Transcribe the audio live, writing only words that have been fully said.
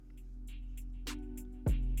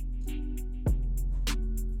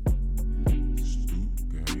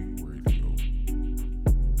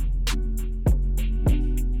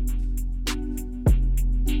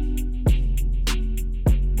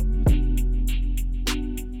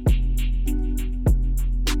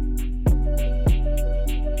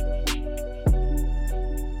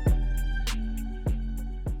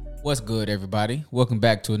What's good, everybody? Welcome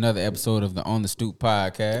back to another episode of the On the Stoop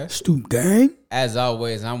podcast. Stoop gang. As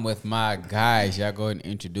always, I'm with my guys. Y'all go ahead and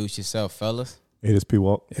introduce yourself, fellas. Hey, this P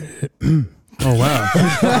Walk. Oh wow!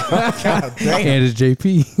 God damn. And it's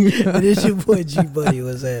JP. This your boy G Buddy.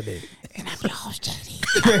 What's happening? And I'm your host, JD.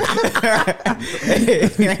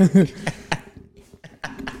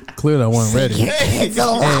 Clearly, I wasn't ready.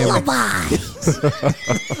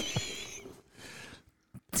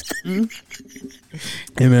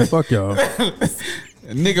 Hey man, fuck y'all.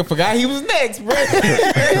 Nigga forgot he was next, bro.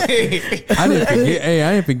 I didn't forget. Hey,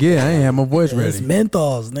 I didn't forget. I ain't have my voice It's ready.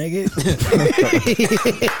 menthols, nigga.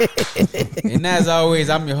 And as always,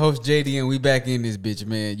 I'm your host, JD, and we back in this bitch,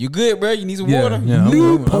 man. You good, bro? You need some Yeah, water? yeah.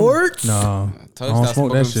 Newports? No, I Told you don't stop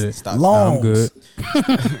smoke that smoking- shit. Stop, Long. I'm good.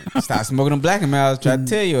 stop smoking them Black and Miles. Try to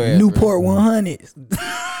tell your ass, Newport 100.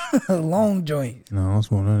 Long joint. No, I don't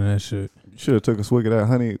smoke none of that shit. You should have took a swig of that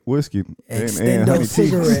honey whiskey and Extendo honey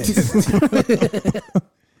cigarettes. tea.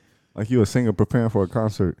 Like you a singer preparing for a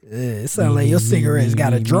concert. Yeah, it sounds like your cigarettes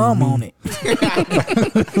got a drum on it.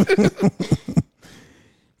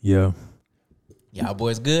 Yeah, Y'all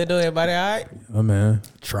boys good, though? Everybody all right? oh man,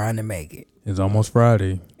 Trying to make it it's almost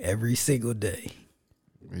Friday. every single day.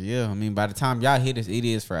 Yeah, I mean, by the time y'all hit us, it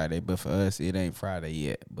is Friday. But for us, it ain't Friday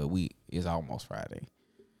yet. But it's almost Friday.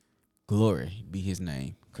 Glory be his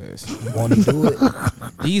name. Because Want to do it?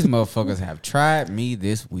 these motherfuckers have tried me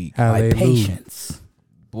this week. My Hallelujah. patience.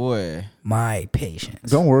 Boy, My patience.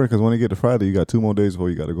 Don't worry, because when you get to Friday, you got 2 more days before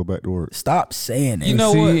you got to go back to work. Stop saying it. You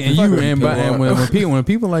know See, what? and Fuck you you, and, P-Walk. when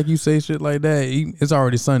people like you say shit like that, it's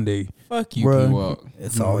already Sunday. fuck you, Bruh. P-Walk.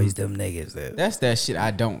 It's always them niggas that. That's that shit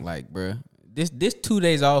I don't like, bruh. This 2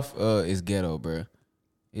 days off is ghetto, bruh.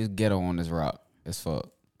 It's ghetto on this rock as fuck.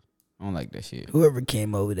 I don't like that shit. Whoever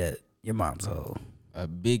came over that, your mom's hoe. A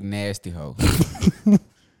big nasty hoe.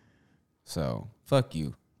 So fuck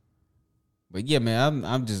you. But yeah, man,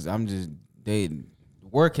 I'm just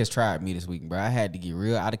work has tried me this week, bro. I had to get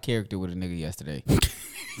real out of character with a nigga yesterday.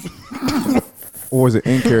 Or is it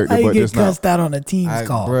in character, How you but get just not? cussed out on a Teams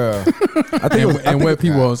call? Bruh, And what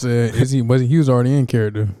people said is he was already in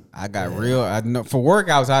character. I got real. I know for work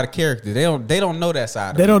I was out of character. They don't know that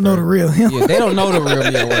side. They of don't me, know bruh. the real him. Yeah, they don't know the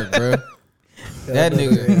real me at work, bro. That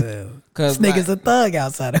nigga, cause This nigga's a thug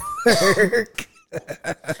outside of work.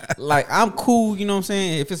 like I'm cool, you know what I'm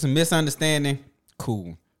saying? If it's a misunderstanding,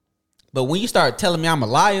 cool. But when you start telling me I'm a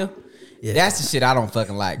liar, Yeah. that's the shit I don't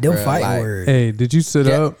fucking like. Them bruh. fighting Like, words. Hey, did you sit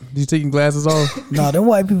Yeah. up? Did you take your glasses off? No, them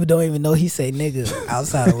white people don't even know he say nigga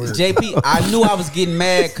outside of work. JP, I knew I was getting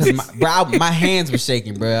mad because my hands were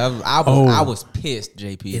shaking, bro. I was pissed,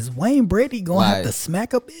 JP. Is Wayne Brady gonna have Like- to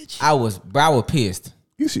smack a bitch? I was pissed.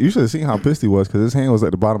 You should have seen how pissed he was because his hand was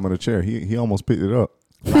at the bottom of the chair. He almost picked it up.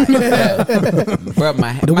 Bro,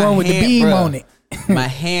 The one with the beam on it. My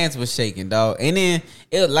hands were shaking, dog. And then,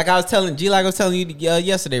 like I was telling you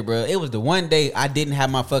yesterday, bro, it was the one day I didn't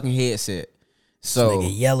have my fucking headset. So,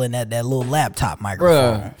 Nigga yelling at that little laptop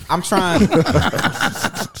microphone. bruh, I'm trying to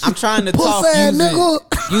talk Pussy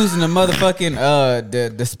nigga. using the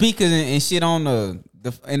motherfucking the speakers and shit on the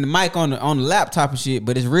mic on the laptop and shit,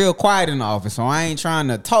 but it's real quiet in the office, so I ain't trying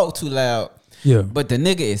to talk too loud. Yeah. But the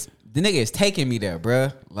nigga is taking me there,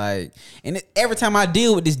 bruh. Like, and every time I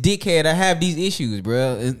deal with this dickhead, I have these issues,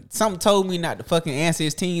 bruh. And something told me not to fucking answer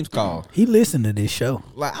his team's call. He listened to this show.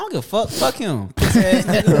 Like, I don't give a fuck. Fuck him. Pussy ass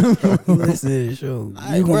nigga. He listened to this show.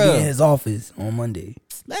 Like, You gonna bruh. be in his office on Monday.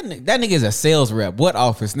 That nigga is a sales rep. What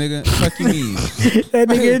office, nigga? Fuck you mean? That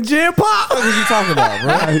nigga in gym pop. What was you talking about,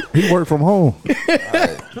 bruh? He worked from home.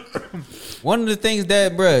 One of the things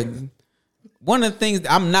that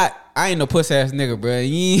I ain't no pussy ass nigga,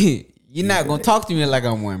 bruh. You're not gonna talk to me like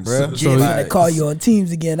I'm one, bruh. Jim So- finna call you on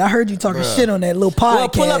Teams again. I heard you talking shit on that little podcast. Well,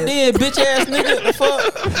 pull up then, bitch ass nigga. The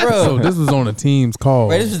fuck, bruh. So this was on a team's call.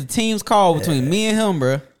 Bruh, this was a team's call between me and him,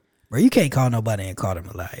 bruh. Bro, you can't call nobody and call them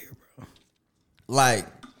a liar, bro. Like,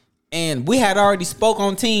 and we had already spoke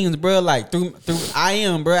on Teams, bro. Like through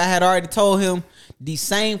IM, bro. I had already told him these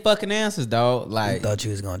same fucking answers, dog. I Like thought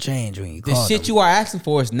you was gonna change when you the called shit him. you are asking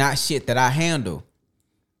for is not shit that I handle.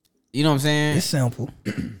 You know what I'm saying? It's simple.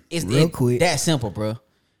 It's real quick. that simple, bro.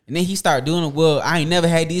 And then he started doing it. Well, I ain't never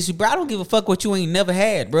had these issues, bro. I don't give a fuck what you ain't never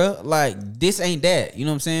had, bro. Like this ain't that. You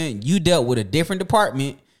know what I'm saying? You dealt with a different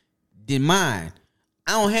department than mine.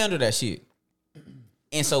 I don't handle that shit.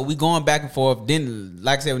 And so we going back and forth. Then,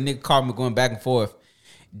 like I said, when nigga called me going back and forth.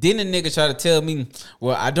 Then the nigga try to tell me,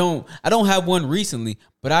 well, I don't have one recently,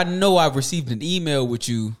 but I know I've received an email with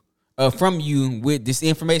you, from you with this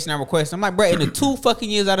information I requested. I'm like, bro, in the 2 fucking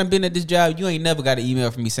years I done been at this job, you ain't never got an email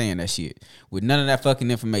from me saying that shit with none of that fucking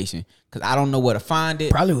information. Cause I don't know where to find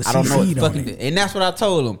it. Probably was I don't know what CC'd the on fucking it. and that's what I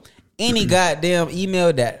told him. any goddamn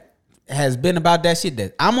email that has been about that shit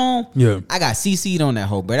that I'm on, I got CC'd on that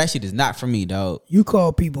hoe, bro. That shit is not for me, dog. You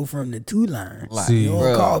call people from the 2 lines. Like, You don't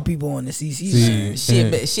bro. call people on the CC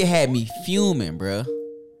line. Shit had me fuming, bro.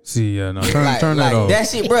 See, yeah, no, turn that off. That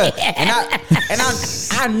shit, bro. And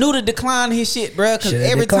I knew to decline his shit, bro. Because Should've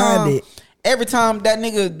every declined time that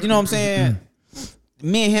nigga, you know what I'm saying,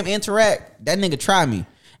 me and him interact, that nigga try me.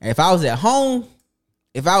 And if I was at home,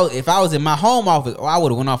 if I was in my home office, I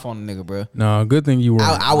would have went off on the nigga, bro. No, good thing you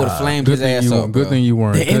weren't. I would have flamed his ass up. Good thing you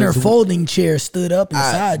weren't. The inner folding chair stood up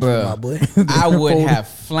inside you, bro. my boy. I would have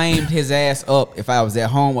flamed his ass up if I was at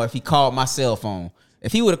home or if he called my cell phone.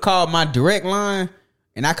 If he would have called my direct line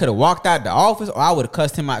and I could have walked out the office, or I would have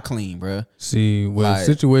cussed him out clean, bro. See, with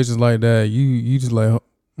situations like that, you just like,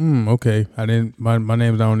 okay, I didn't. My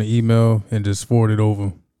name's not on the email, and just forward it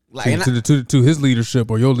over to his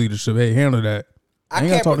leadership or your leadership. Hey, handle that. I ain't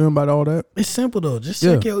gotta talk to him about all that. It's simple though. Just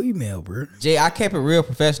check your email, bro. Jay, I kept it real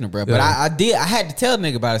professional, bro. But I had to tell the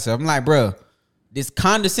nigga about it. So I'm like, bro, this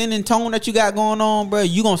condescending tone that you got going on, bro,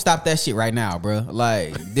 you gonna stop that shit right now, bro.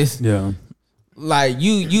 Like this, like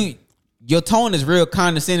your tone is real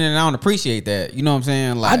condescending, and I don't appreciate that. You know what I'm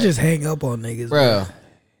saying? Like, I just hang up on niggas, bro.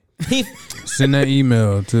 He send that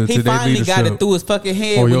email to he finally got it through his fucking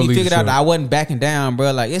head when he figured out that I wasn't backing down,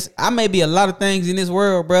 bro. Like I may be a lot of things in this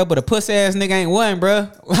world, bro, but a pussy ass nigga ain't one, bro.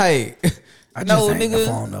 Like I just hang the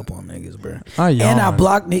phone up on niggas, bro. And I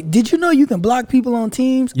block. Did you know you can block people on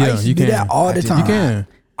Teams? Yeah, I used to do that all the time. You can.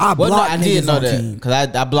 I blocked I did niggas know on that Teams.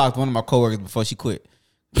 because I blocked one of my coworkers before she quit.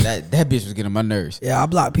 That bitch was getting on my nerves. Yeah, I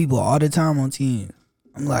block people all the time on Teams.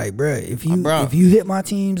 I'm like, bro, if you hit my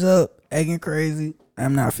Teams up acting crazy,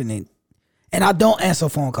 I'm not finna. And I don't answer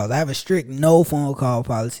phone calls. I have a strict no phone call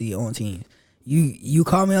policy on Teams. You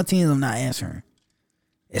call me on Teams, I'm not answering.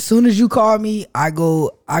 As soon as you call me, I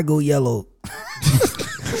go yellow.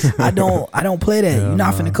 I don't play that. You're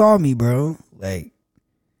not finna call me, bro. Like,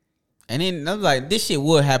 and then I was like, this shit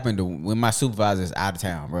would happen when my supervisor's out of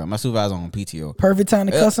town, bro. My supervisor on PTO. Perfect time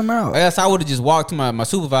to cuss him out. Else I would have just walked to my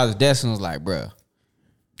supervisor's desk and was like, bro,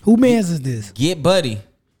 who mans is this? Get Buddy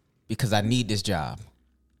because I need this job.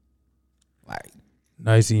 Like,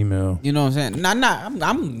 nice email. You know what I'm saying?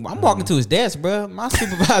 I'm walking to his desk, bro. My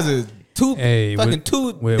supervisor is two desks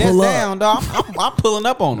down, dog. I'm pulling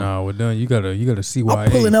up on him. Nah, we're done. You gotta see why.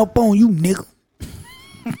 I'm pulling up on you, nigga.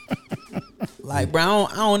 Like, bro,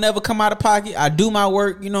 I don't never come out of pocket. I do my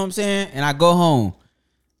work, you know what I'm saying, and I go home.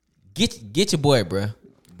 Get your boy, bro,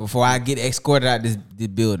 before I get escorted out this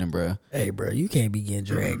building, bro. Hey, bro, you can't be getting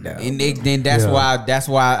dragged out. And then that's why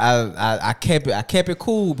I kept it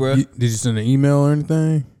cool, bro. Did you send an email or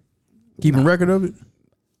anything? Keeping record of it?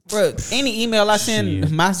 Bro, any email I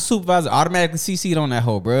send, my supervisor automatically CC'd on that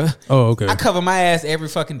hoe, bro. Oh, okay. I cover my ass every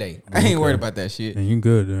fucking day. I ain't worried about that shit. And you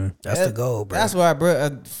good, man. That's the goal, bro. That's why,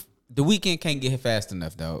 bro, the weekend can't get here fast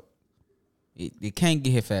enough, dog. It can't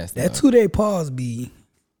get here fast enough. That 2-day pause be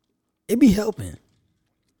helping.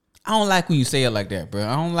 I don't like when you say it like that, bro.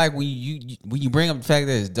 I don't like when you bring up the fact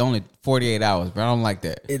that it's only 48 hours, bro. I don't like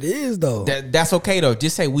that. It is, though. That's okay, though.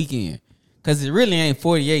 Just say weekend. Because it really ain't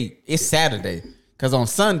 48. It's Saturday. Because on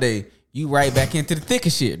Sunday, you right back into the thick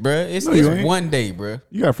of shit, bro. It's one day, bro.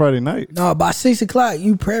 You got Friday night. No, by 6 o'clock,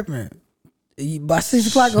 you prepping. By 6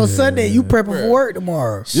 o'clock on Sunday, you prepping for work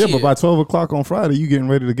tomorrow. Yeah, but by 12 o'clock on Friday, you getting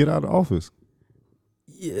ready to get out of the office.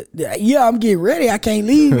 Yeah, I'm getting ready. I can't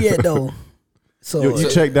leave yet, though. So you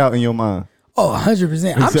checked out in your mind. Oh, 100%.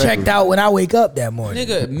 Exactly. I'm checked out when I wake up that morning.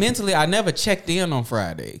 Nigga, mentally, I never checked in on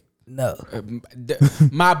Friday. No.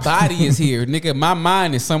 My body is here, nigga. My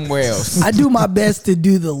mind is somewhere else. I do my best to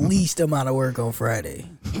do the least amount of work on Friday.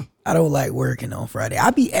 I don't like working on Friday.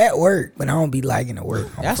 I be at work, but I don't be liking to work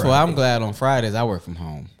on That's Friday. why I'm glad on Fridays I work from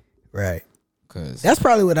home. Right. Cause that's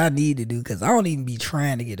probably what I need to do, because I don't even be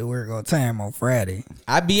trying to get to work on time on Friday.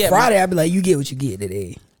 I be at I be like, you get what you get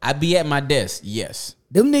today. I be at my desk, yes.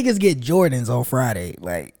 Them niggas get Jordans on Friday.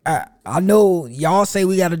 Like, I know y'all say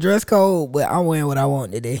we got a dress code, but I'm wearing what I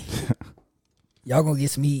want today. Y'all gonna get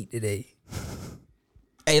some heat today.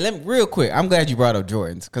 Hey, real quick, I'm glad you brought up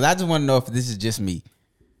Jordans, because I just want to know if this is just me.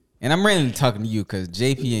 And I'm really talking to you, because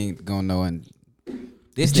JP ain't gonna know. And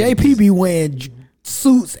this JP be wearing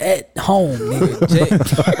suits at home,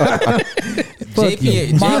 nigga.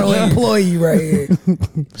 JP model employee right here.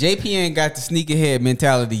 JP ain't got the sneakerhead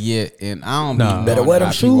mentality yet, and I don't be better wear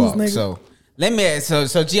them shoes, nigga. So let me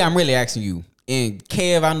so G, I'm really asking you, and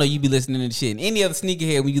Kev, I know you be listening to the shit, and any other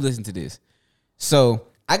sneakerhead when you listen to this. So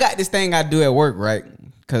I got this thing I do at work, right?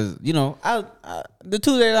 Because you know, the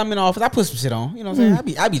 2 days I'm in the office, I put some shit on. You know what I'm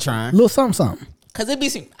saying? I be trying little something. Cause I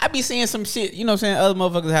be seeing some shit. You know what I'm saying? Other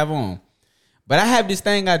motherfuckers have on. But I have this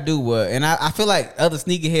thing I do, and I feel like other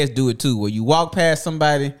sneakerheads do it too, where you walk past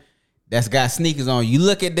somebody that's got sneakers on, you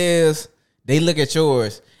look at theirs, they look at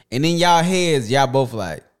yours, and in y'all heads, y'all both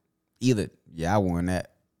like, either, yeah, I won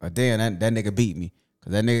that, or damn, that nigga beat me.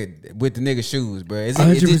 Cause that nigga with the nigga shoes, bro. Is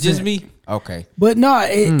it just me? Okay. But no,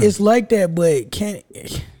 it's like that, but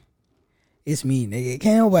it's me, nigga.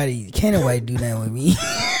 Can't nobody do that with me.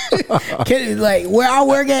 Like where I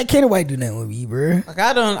work at, can't nobody do that with me, bro. Like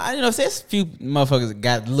there's a few motherfuckers that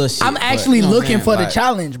got little shit. I'm actually looking for the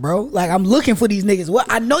challenge, bro. Like I'm looking for these niggas. Well,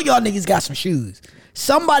 I know y'all niggas got some shoes.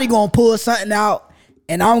 Somebody gonna pull something out,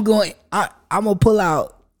 and I'm gonna pull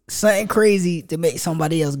out something crazy to make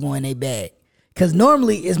somebody else go in their bag. Cause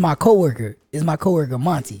normally it's my coworker.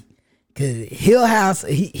 Monty. Cause he'll have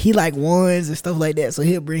he like ones and stuff like that. So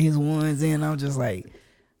he'll bring his ones in. I'm just like,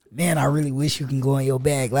 man, I really wish you can go in your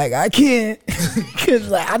bag. Like I can't. Cause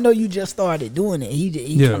like I know you just started doing it. He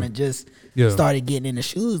kind of just started getting in the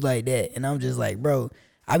shoes like that. And I'm just like, bro,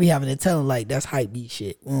 I be having to tell him like that's hype beat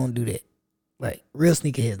shit. We don't do that. Like real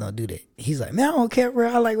sneakerheads don't do that. He's like, man, I don't care, bro.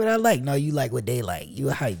 I like what I like. No, you like what they like. You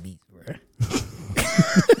a hype beat, bro.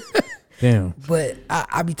 Damn. But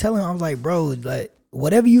I be telling him, I'm like, bro, like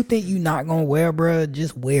whatever you think you not gonna wear, bro,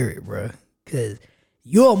 just wear it, bro. Cause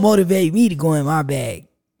you'll motivate me to go in my bag.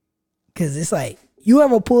 Cause it's like you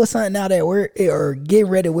ever pull something out at work or get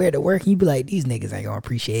ready to wear to work, and you be like, these niggas ain't gonna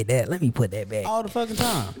appreciate that. Let me put that back. All the fucking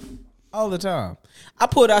time. All the time. I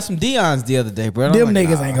pulled out some Dion's the other day, bro. Them like,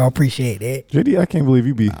 niggas ain't gonna appreciate that. JD, I can't believe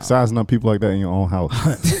you be sizing up people like that in your own house.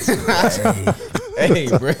 Hey,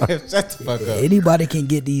 bro, shut the fuck up. Anybody can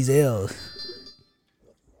get these L's.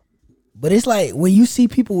 But it's like when you see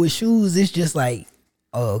people with shoes, it's just like,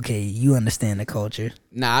 oh, okay, you understand the culture.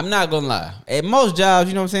 Nah, I'm not gonna lie. At most jobs,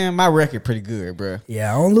 you know what I'm saying, my record pretty good, bro.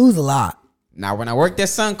 Yeah, I don't lose a lot. Now, when I worked at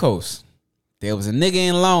Suncoast, there was a nigga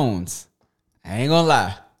in loans. I ain't gonna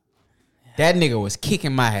lie. That nigga was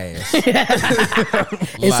kicking my ass.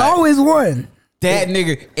 It's always one. That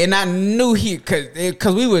nigga, and I knew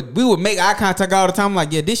cause we would make eye contact all the time. I'm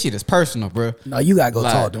like, yeah, this shit is personal, bro. No, you gotta go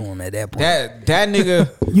talk to him at that point. That nigga,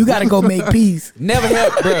 you gotta go make peace. Never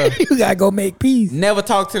helped, bro. You gotta go make peace. Never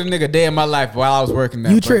talked to the nigga a day in my life while I was working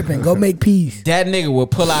there. You tripping? Go make peace. That nigga would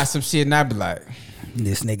pull out some shit, and I'd be like,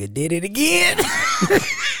 this nigga did it again.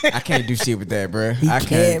 I can't do shit with that, bro. I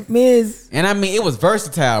can't miss. And I mean, it was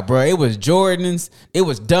versatile, bro. It was Jordans. It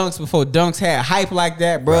was Dunks before Dunks had hype like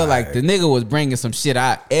that, bro. Right. Like, the nigga was bringing some shit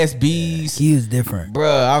out. SBs. He was different. Bro,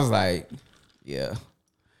 I was like, yeah.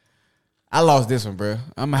 I lost this one, bro.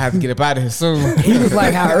 I'm going to have to get up out of here soon. He was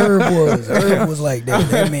like how Herb was. Herb was like that.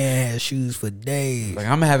 That man had shoes for days. Like,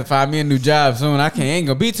 I'm going to have to find me a new job soon. Ain't going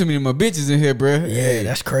to be too many more bitches in here, bro. Yeah, hey,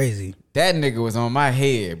 that's crazy. That nigga was on my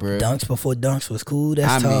head, bro. Dunks before Dunks was cool.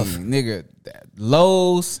 That's tough. I mean, nigga,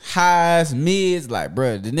 lows, highs, mids, like,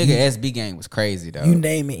 bro, the nigga SB game was crazy, though. You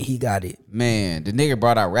name it, he got it. Man, the nigga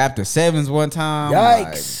brought out Raptor 7s one time.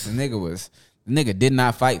 Yikes. Like, the nigga did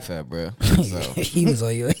not fight fair, bro. So. He was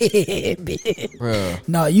on your head, bitch. Bro.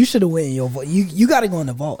 No, you should have went in your vault. You got to go in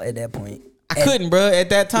the vault at that point. I couldn't, bro. At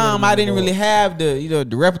that time, I didn't really have the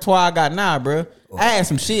repertoire I got now, bro. I had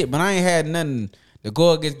some shit, but I ain't had nothing to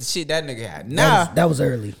go against the shit that nigga had. Nah, that was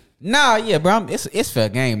early. Nah, yeah, bro. It's fair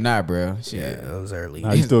game now, bro. Shit. Yeah, that was early.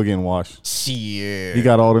 Nah, he's still getting washed. Shit. He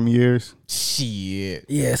got all them years. Shit.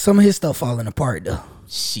 Yeah, some of his stuff falling apart though.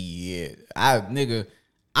 Shit.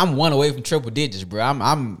 I'm one away from triple digits, bro.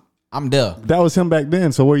 I'm there. That was him back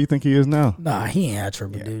then. So where you think he is now? Nah, he ain't had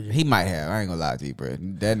triple digits. He might have. I ain't gonna lie to you, bro.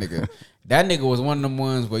 That nigga was one of them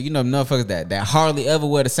ones where, you know, motherfuckers that hardly ever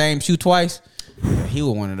wear the same shoe twice. He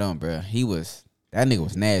was one of them, bro. That nigga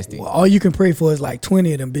was nasty. Well, all you can pray for is like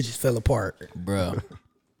 20 of them bitches fell apart, bro.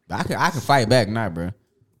 I can fight back now, bro.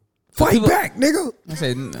 Fight back, nigga.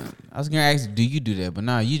 I was gonna ask you, do you do that? But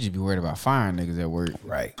nah, you just be worried about firing niggas at work,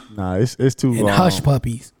 right? Nah, it's too and hush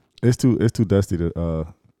puppies. It's too dusty to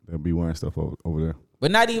be wearing stuff over there.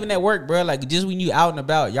 But not even at work, bro. Like, just when you out and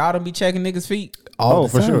about, y'all don't be checking niggas' feet. Oh,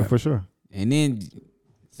 for sure. And then,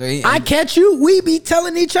 I catch you. We be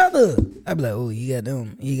telling each other. I be like, oh, you got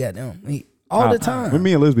them. He got them. All the time. When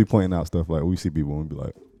me and Liz be pointing out stuff, like we see people and we be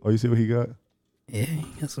like, oh, you see what he got? Yeah,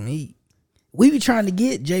 he got some heat. We be trying to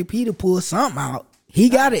get JP to pull something out. He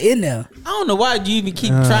got it in there. I don't know why you even keep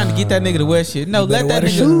trying to get that nigga to wear shit. No, let that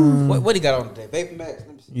nigga. What he got on today? Vapor Max.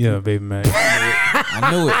 Let me see. Yeah, Vapor Max. I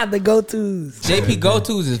knew it. The go-tos. JP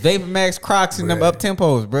go-tos is Vapor Max, Crocs, and them up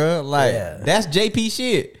tempos, bro. Like that's JP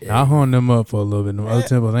shit. I hung them up for a little bit. Them other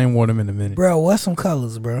tempos, I ain't worn them in a minute. Bro, what's some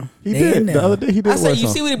colors, bro? He did. The other day he did. I said, you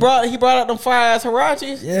see what he brought? He brought out them fire ass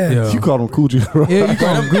Huaraches. Yeah. You called him Coogee, right? Yeah, you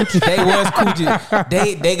call them Gucci. They was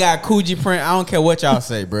Coogee. They got Coogee print. I don't care what y'all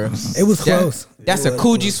say, bro. It was close. That's a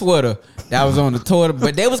Coogee sweater that was on the toilet,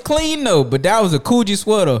 but they was clean though. But that was a Coogee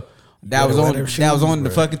sweater that was on the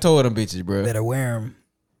fucking toilet, bitches, bro. Better wear them.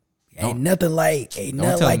 Ain't nothing like them your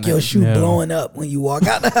nothing. shoe blowing up when you walk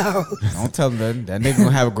out the house. Don't tell them nothing. That nigga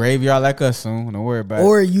gonna have a graveyard like us soon. Don't worry about it.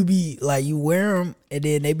 Or you be like, you wear them and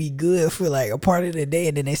then they be good for like a part of the day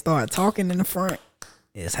and then they start talking in the front.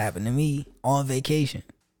 It's happened to me on vacation.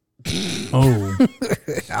 Oh,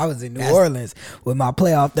 I was in New Orleans with my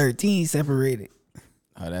playoff 13 separated.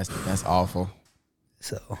 Oh, that's awful.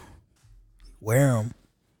 So wear them.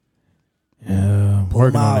 yeah,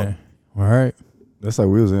 working on that. All right. That's like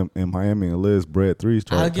we was in Miami and Liz bred threes.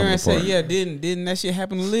 I was gonna say, yeah, didn't that shit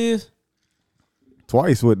happen to Liz?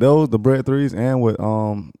 Twice with those, the bred threes, and with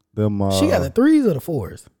them. She got the 3s or the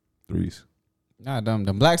 4s? threes. Nah, them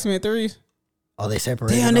blacksmith threes. Oh, they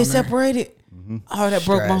separated. Damn, they separated. Mm-hmm. Oh, that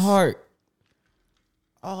broke my Stress. heart.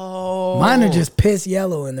 Oh, Mine are just piss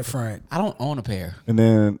yellow in the front. I don't own a pair. And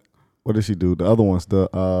then what did she do? The other ones,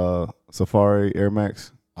 the Safari Air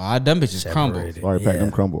Max. Oh, them bitches crumbled. Separated. Safari pack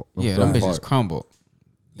them crumble. Yeah, them bitches crumbled.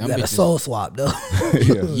 You got a soul swap though.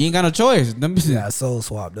 Yeah. You ain't got no choice. Them bitches, You got a soul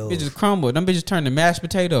swap though. bitches crumbled. Them bitches turned to mashed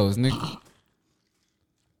potatoes, nigga.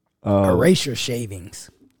 Erase your shavings.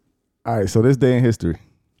 All right, so this day in history.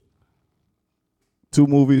 2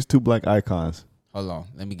 movies, 2 black icons. Hold on,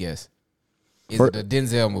 let me guess. Is First- it a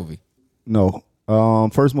Denzel movie? No.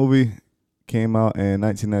 First movie came out in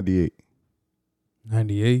 1998.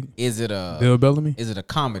 98. Is it a Bill Bellamy. Is it a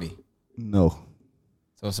comedy? No.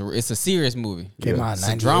 So it's a serious movie. Came out in It's a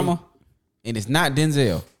 98. drama, and it's not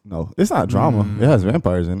Denzel. No. It's not drama. It has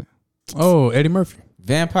vampires in it. Oh, Eddie Murphy.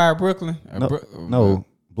 Vampire Brooklyn. No.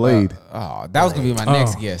 Blade. Oh, that was gonna be my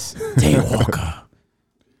next guess. Daywalker.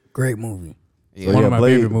 Great movie. Yeah. One of my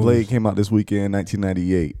favorite movies. Blade came out this weekend,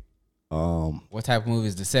 1998. What type of movie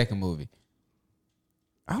is the second movie?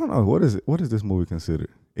 I don't know. What is it? What is this movie considered?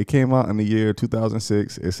 It came out in the year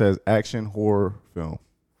 2006. It says action horror film.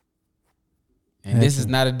 And this is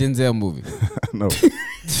not a Denzel movie. No.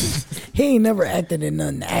 He ain't never acted in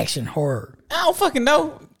nothing action horror. I don't fucking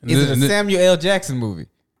know. Is it a Samuel L. Jackson movie?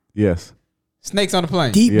 Yes. Snakes on the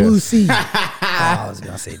Plane. Deep Yes. Blue Sea. I was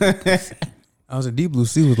gonna say Deep Blue Sea. I was in Deep Blue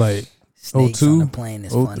Sea was like Snakes 02. on the plane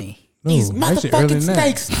is funny. No, These actually earlier motherfucking than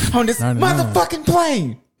that. snakes on this 99. motherfucking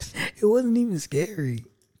plane. It wasn't even scary.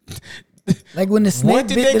 Like when the snake What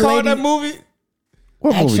did bit they the call lady, that movie?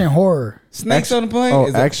 What action movie? horror. Snakes on the Plane? Oh,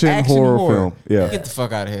 It's an action horror film. Yeah. Get the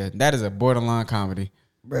fuck out of here. That is a borderline comedy.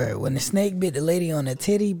 Bro, when the snake bit the lady on the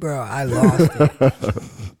titty, bro, I lost it.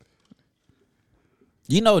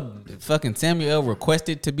 You know, fucking Samuel L.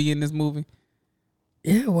 requested to be in this movie.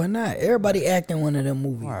 Yeah, why not? Everybody acting one of them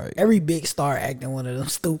movies. Right. Every big star acting one of them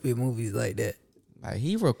stupid movies like that. Like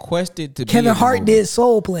he requested to be in Kevin the Hart movie. did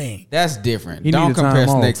Soul Plane. That's different. He Don't needed compare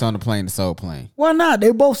time off. Snakes on the Plane to Soul Plane. Why not?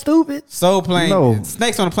 They both stupid. Soul Plane, No.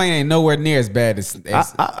 Snakes on the Plane ain't nowhere near as bad as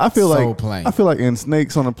I feel Soul like Plane. I feel like in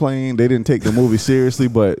Snakes on a Plane they didn't take the movie seriously,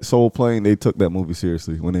 but Soul Plane they took that movie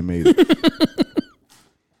seriously when they made it.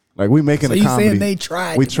 Like we making So a you comedy. saying they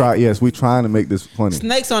tried? We to tried. Yes, we trying to make this funny.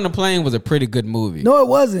 Snakes on the Plane was a pretty good movie. No, it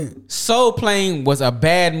wasn't. Soul Plane was a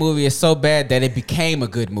bad movie. It's so bad that it became a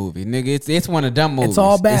good movie. Nigga, it's one of them movies. It's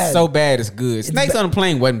all bad. It's so bad it's good. Snakes on the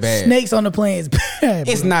Plane wasn't bad. Snakes on the Plane is bad.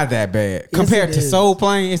 It's bro. not that bad. Compared it to is. Soul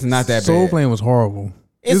Plane, it's not that Soul bad. Plane was horrible.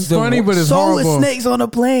 It's It's the funny, but it's So is horrible. Snakes on the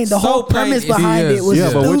Plane. The Soul whole Plane premise is- behind yes. it was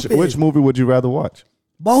Yeah, but stupid. which movie would you rather watch?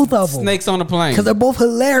 Both of them. Snakes on the Plane. Because they're both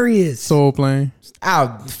hilarious. Soul Plane.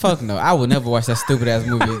 Fuck no. I would never watch that stupid ass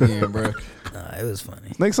movie again, bro. Nah, it was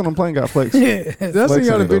funny. Snakes on a Plane got flex. That's when Flex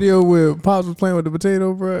you got on a it, though. video where Pops was playing with the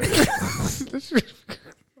potato, bro.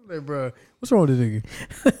 Like, bro, what's wrong with this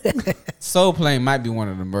nigga? Soul Plane might be one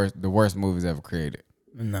of the worst movies ever created.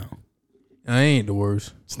 No. I ain't the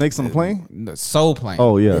worst. Snakes on a Plane? No, Soul Plane.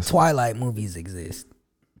 Oh The yes. Twilight movies exist.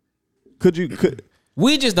 Could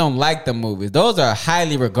We just don't like the movies. Those are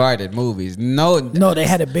highly regarded movies. No, No, they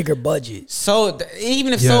had a bigger budget. so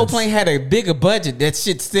even if Soul Yes. Plane had a bigger budget, that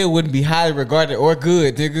shit still wouldn't be highly regarded or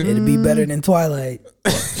good, nigga. It'd be better than Twilight.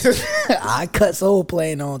 I cut Soul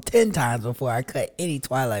Plane on 10 times before I cut any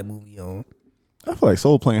Twilight movie on. I feel like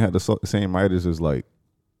Soul Plane had the same writers as like,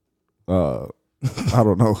 I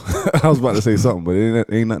don't know. I was about to say something, but it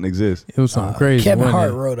ain't nothing exists. It was something crazy. Kevin wasn't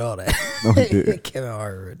Hart it? wrote all that. No, he didn't. Kevin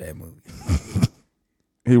Hart wrote that movie.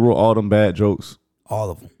 He wrote all them bad jokes.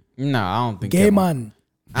 All of them. No, I don't think.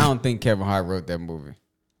 I don't think Kevin Hart wrote that movie.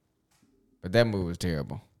 But that movie was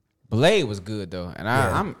terrible. Blade was good though, and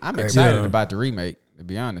I'm excited about the remake. To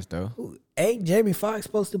be honest though, ain't Jamie Foxx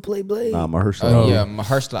supposed to play Blade? Nah, Mahershala. Yeah,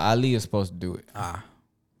 Mahershala Ali is supposed to do it.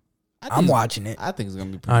 I'm watching it. I think it's gonna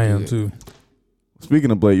be pretty good. I am too. Speaking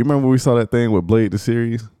of Blade, you remember when we saw that thing with Blade the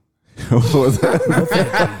series? What was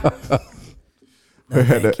that?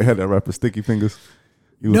 It had that rapper Sticky Fingers.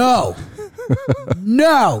 No.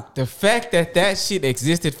 The fact that shit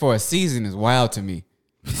existed for a season is wild to me.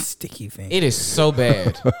 Sticky Fingers. It is so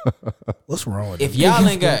bad. What's wrong with if y'all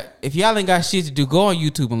ain't got shit to do, go on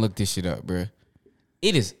YouTube and look this shit up, bro.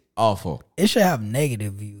 It is awful. It should have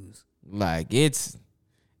negative views. Like it's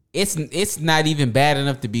not even bad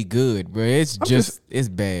enough to be good, bro. It's bad.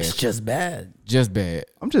 It's just bad. Just bad.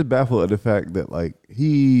 I'm just baffled at the fact that like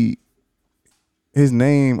his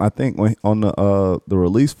name, I think when on the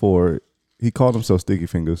release for it, he called himself Sticky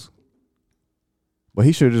Fingers. But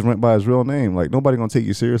he should have just went by his real name. Like nobody gonna take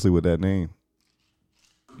you seriously with that name.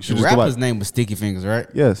 The rapper's name was Sticky Fingers, right?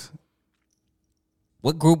 Yes.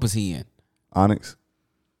 What group was he in? Onyx.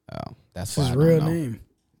 Oh, that's his real name.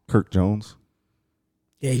 Kirk Jones.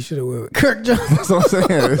 Yeah, he should have went with Kirk Jones. That's what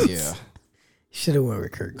I'm saying. Yeah. Should have went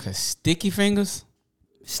with Kirk. Cause Sticky Fingers?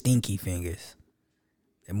 Stinky Fingers.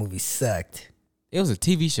 That movie sucked. It was a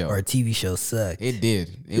TV show. Or a TV show sucked. It did.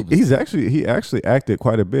 He actually acted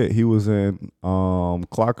quite a bit. He was in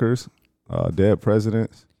Clockers, Dead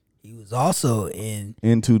Presidents. He was also in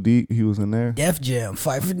Too Deep. He was in there. Def Jam,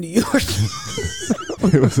 Fight for New York.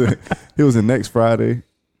 he was in Next Friday.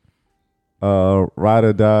 Ride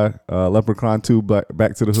or Die, Leprechaun 2,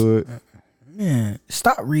 Back to the Hood. Man,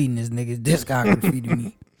 stop reading this nigga's discography to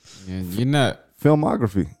me. Yeah, you're not.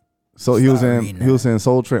 Filmography. So he was in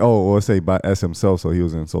Soul Train. Oh, or say by S himself. So he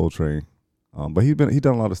was in Soul Train. But he done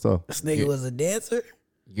a lot of stuff. This nigga was a dancer.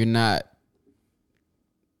 You're not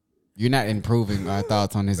improving our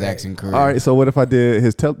thoughts on his action career. All right. So what if I did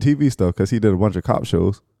his TV stuff? Because he did a bunch of cop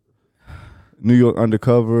shows. New York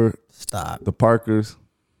Undercover. Stop. The Parkers.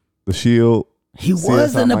 The Shield. He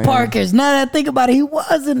was in the Parkers. Now that I think about it, he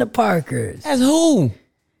was in the Parkers. As who?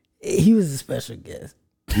 He was a special guest.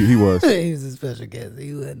 He was. He was a special guest.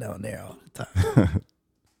 He wasn't on there all the time.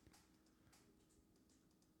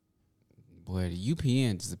 Boy, the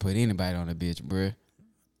UPN just put anybody on a bitch, bro.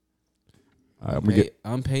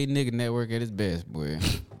 Unpaid nigga network at its best, boy.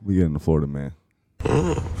 We getting to Florida, man.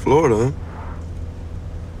 Florida, huh?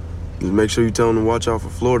 Just make sure you tell them to watch out for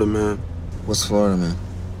Florida, man. What's Florida, man?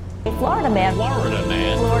 Florida man. Florida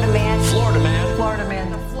man. Florida man. Florida man. Florida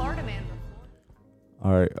man. The Florida man.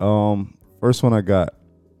 All right. First one I got.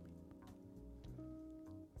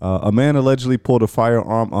 A man allegedly pulled a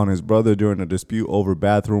firearm on his brother during a dispute over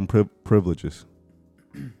bathroom privileges.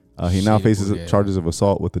 He now faces charges of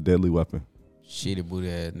assault with a deadly weapon. Shitty booty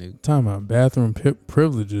ass nigga. Talking about bathroom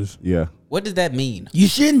privileges. Yeah. What does that mean? You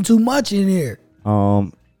shitting too much in here.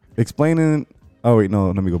 Explaining. Oh wait,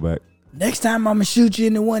 no. Let me go back. Next time I'm gonna shoot you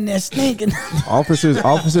in the one that's stinking.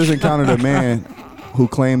 Officers encountered a man who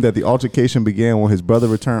claimed that the altercation began when his brother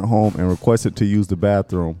returned home and requested to use the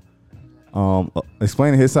bathroom.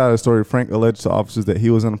 Explaining his side of the story, Frank alleged to officers that he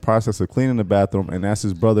was in the process of cleaning the bathroom and asked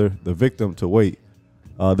his brother, the victim, to wait.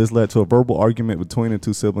 This led to a verbal argument between the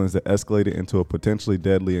two siblings that escalated into a potentially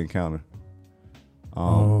deadly encounter.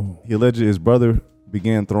 He alleged his brother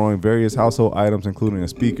began throwing various household items, including a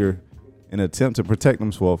speaker, in an attempt to protect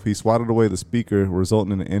himself. He swatted away the speaker,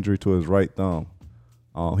 resulting in an injury to his right thumb.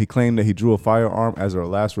 He claimed that he drew a firearm as a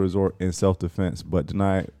last resort in self-defense, but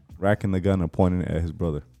denied racking the gun and pointing it at his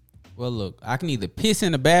brother. Well, look, I can either piss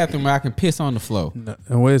in the bathroom or I can piss on the floor.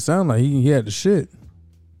 And what it sounded like, he had the shit.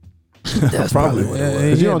 That's probably what it was.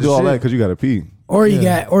 Because you don't do all that because you got to pee. Or you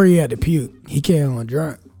had to puke. He came on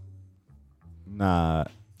drunk. Nah,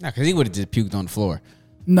 because he would have just puked on the floor.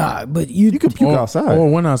 Nah, but you could puke outside. Or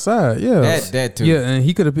went outside, yeah. That too. Yeah, and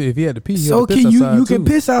he could have, if he had to pee, so can you can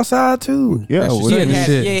piss outside too. Yeah,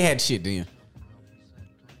 he had shit then.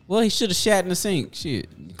 Well, he should have shat in the sink. Shit.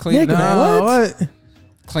 Clean what?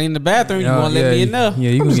 Clean the bathroom. You won't let me in there.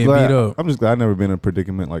 Yeah, you gonna get beat up. I'm just glad I've never been in a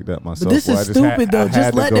predicament like that myself. But this is stupid though.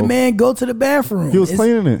 Just let the man go to the bathroom. He was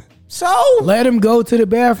cleaning it. So let him go to the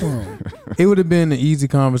bathroom. It would have been an easy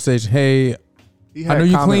conversation. Hey, I know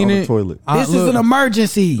you clean it. This is an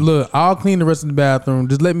emergency. Look, I'll clean the rest of the bathroom.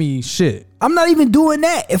 Just let me shit. I'm not even doing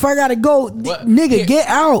that. If I gotta go, nigga, get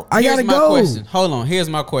out. I gotta go. Question. Hold on. Here's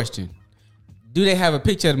my question. Do they have a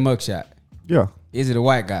picture of the mugshot? Yeah. Is it a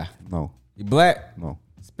white guy? No. You black? No.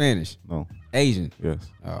 Spanish? No. Asian? Yes.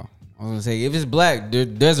 Oh, I was gonna say if it's black,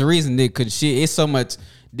 there's a reason they could shit. It's so much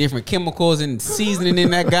different chemicals and seasoning in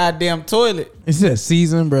that goddamn toilet. It said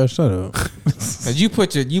season, bro. Shut up. Cause you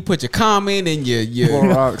put your comment and your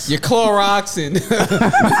Clorox. your Clorox and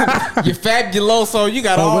your Fabuloso. You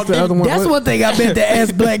got all what's the other one? That's one thing I meant to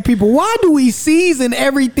ask black people. Why do we season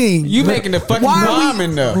everything? You making the fucking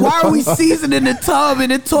ramen though. Why are we seasoning the tub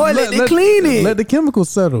and the toilet to clean it? Let the chemicals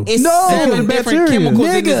settle. It's No. 7 different Bacteria. chemicals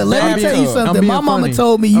in Nigga, this let me tell you bathtub. something. being My mama funny.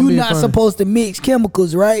 told me I'm you being not funny. supposed to mix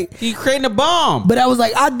chemicals, right? He creating a bomb. But I was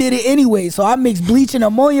like, I did it anyway. So I mixed bleach and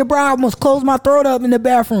ammonia, bro. I almost closed my throat up in the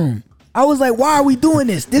bathroom. I was like, why are we doing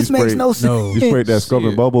this? This You makes sprayed- no sense. No. You sprayed that scrubbing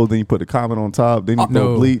Shit. bubble, then you put the comment on top, then you throw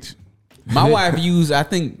No. bleach. My wife used, I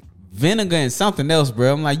think, vinegar and something else,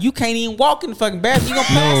 bro. I'm like, you can't even walk in the fucking bathroom. You gonna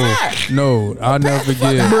pass out. No, I'll never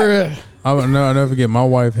forget. Bruh. I'll never forget. My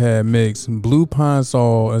wife had mixed blue pine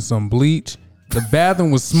sol and some bleach. The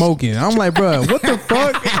bathroom was smoking. I'm like, bro, what the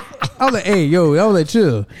fuck? I was like, hey, yo, I was like,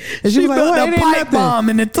 chill. And She was like, built what? a It ain't pipe nothing. bomb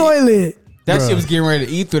in the toilet. That Bruh. shit was getting ready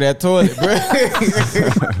to eat through that toilet, bro.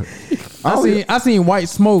 I seen white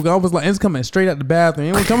smoke. I was like, it's coming straight out the bathroom.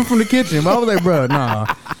 It was coming from the kitchen. But I was like, bro, nah,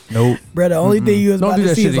 nope. Bro, the only thing you was Don't about do to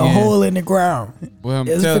that see shit is a again. hole in the ground. Well, I'm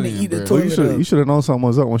It was telling finna you, eat the bro. toilet. Well, you should have known something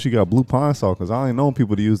was up when she got blue pine salt, because I ain't known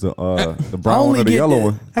people to use the brown one or the yellow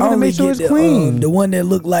one. I gotta only make sure get it's clean. the one that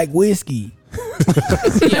looked like whiskey. Yeah,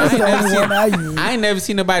 That's the only one I use. I ain't never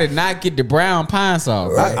seen nobody not get the brown pine salt,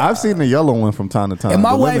 bro. I've seen the yellow one from time to time. And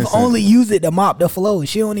my The women wife sent- only use it to mop the floor.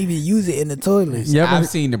 She don't even use it in the toilet. Yeah, I've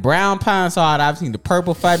seen the brown pine salt. I've seen the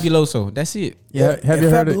purple Fabuloso. That's it. yeah. Have you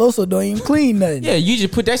heard it? Fabuloso don't even clean nothing. Yeah, you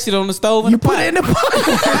just put that shit on the stove and You put it in the pot.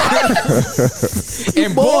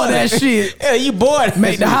 and boil that shit. Yeah, you boil that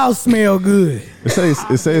Make the shit. house smell good.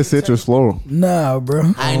 It says citrus floral. Nah,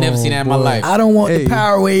 bro. I ain't never seen that in my boy. life. I don't want Hey. the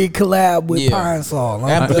Powerade collab with Yeah. pine salt.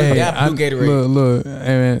 That- I'm good. Yeah, blue Gatorade. Look,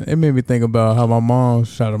 and it made me think about how my mom,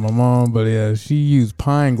 shout out my mom, but yeah, she used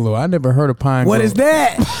Pine Glow. I never heard of Pine Glow. What is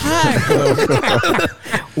that?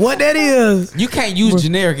 What that is? You can't use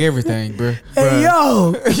generic everything, bro. Hey,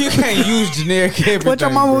 yo. You can't use generic everything. What your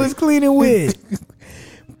mama bro. was cleaning with?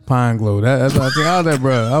 Pine Glow? That's what I think. I was like,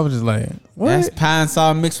 bro, I was just like, what? That's pine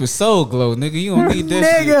salt mixed with Soul Glow, nigga. You don't need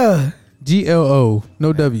that shit. Nigga. GLO,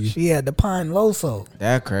 no W. She had the pine loso.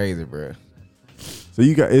 That crazy, bro. So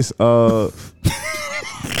you got it's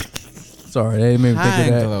Sorry, that made me think Pine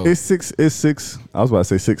of that. Glow. it's six. I was about to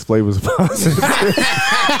say 6 flavors of pine.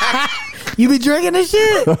 You be drinking this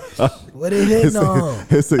shit? What is hitting on?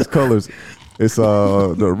 It's 6 colors. It's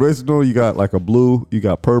the original. You got like a blue. You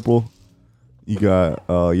got purple. You got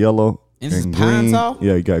yellow And this and is pine green. salt?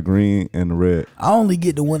 Yeah, you got green and red. I only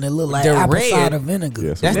get the one that look like The apple red? cider vinegar.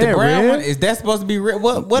 Yes. That's Yeah, the brown red. one. Is that supposed to be red?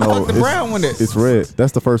 What the fuck the it's- brown one is? It's red.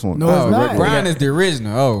 That's the first one. No, it's Oh, not. brown is the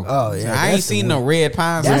original. Oh, Oh, yeah, I ain't that's the seen one. no red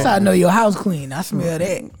pine That's how I salt. know your house clean. I smell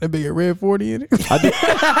that. That big red 40 in it.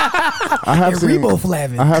 I have And seen.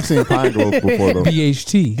 riboflavin. I have seen pine glow before though.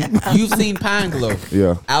 BHT. You've seen Pine Glow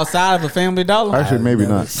Yeah. outside of a Family Dollar? Actually, maybe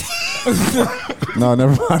not. No,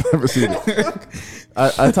 never. I never seen it.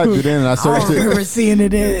 I typed it in and I I searched don't it. remember seeing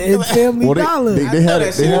it in Family Well, Dollar. they I had know it.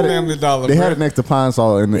 that They shit had in Family Dollar, it. They bro. had it next to pine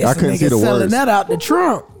salt, and I This couldn't see nigga the selling words. that out the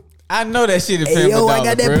trunk. I know that shit in Hey, Family yo, Dollar, I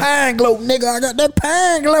got that bro. pine glow, nigga. I got that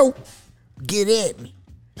pine glow. Get at me.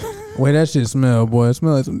 Wait, that shit smell, boy. It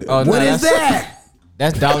smells like some. Oh, no, What is that's- that?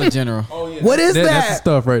 That's Dollar General. What is That's the that?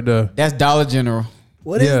 stuff right there. That's Dollar General.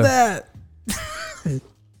 What is Yeah. that?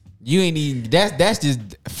 You ain't even. That's just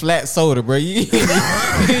flat soda, bro. You ain't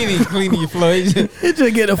even cleaning your floor. It's just- It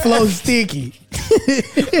just get the flow sticky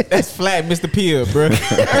That's flat, Mr. Peel, bro.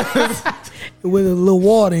 with a little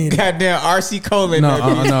water in it. Goddamn RC Cola in No, that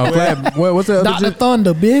bitch. no. Flat, what's that? Other Dr.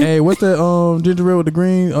 Thunder, bitch. Hey, what's that? Ginger ale with the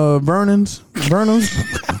green Vernon's.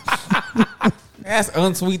 That's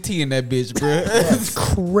unsweet tea in that bitch, bro. That's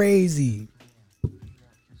crazy.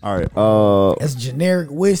 All right. That's generic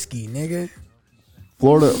whiskey, nigga.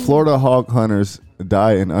 Florida hog hunters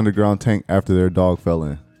die in underground tank after their dog fell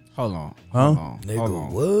in. Hold on. Huh? Hold on. Nigga, Hold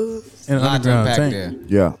on. what? In an Lot to underground unpack tank. there.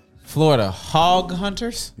 Yeah. Florida hog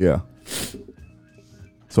hunters Yeah.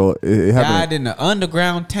 So it died happened. in the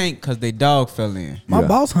underground tank because they dog fell in. My Yeah.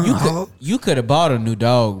 boss hunt hog. You could have bought a new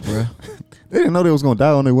dog, bro. They didn't know they was gonna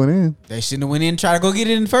die when they went in. They shouldn't have went in and tried to go get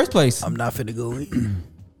it in the first place. I'm not finna go in.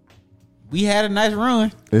 We had a nice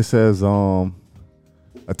run. It says a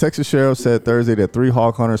Texas sheriff said Thursday that 3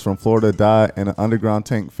 hog hunters from Florida died in an underground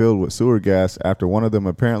tank filled with sewer gas after one of them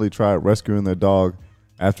apparently tried rescuing their dog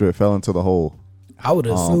after it fell into the hole, I would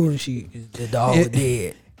assume the dog was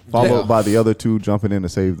dead. followed by the other 2 jumping in to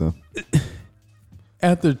save them.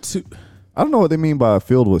 After two, I don't know what they mean by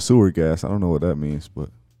filled with sewer gas. I don't know what that means, but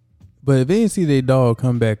but if they didn't see their dog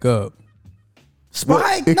come back up,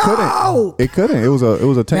 Spike, It no. couldn't. It couldn't. It was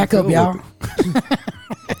a tank. Back up, y'all.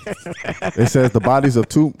 It says the bodies of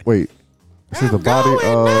two. Wait. It says the body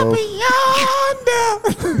of.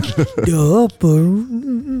 The upper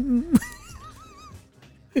room.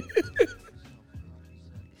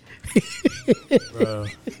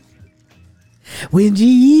 When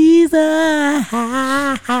Jesus,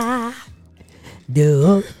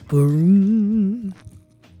 the upper room.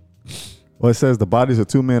 Well, it says the bodies of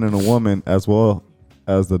two men and a woman, as well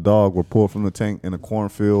as the dog, were pulled from the tank in a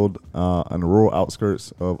cornfield on the rural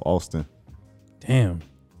outskirts of Austin. Damn.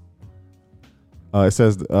 It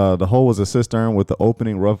says the hole was a cistern with the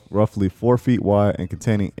opening roughly 4 feet wide and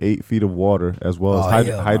containing 8 feet of water, as well as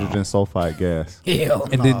hydrogen sulfide gas. Hell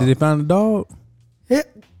And no. did they find the dog?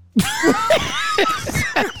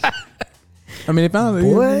 I mean, they found it.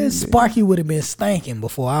 Boy, Sparky would have been stinking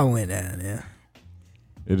before I went down there.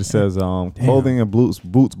 It just says clothing and boots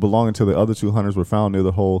belonging to the other two hunters were found near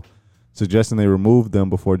the hole, suggesting they removed them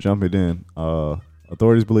before jumping in.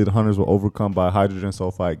 Authorities believe the hunters were overcome by hydrogen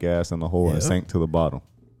sulfide gas in the hole and sank to the bottom.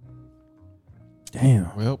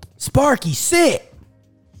 Damn. Well, Sparky, sit.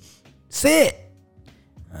 Sit.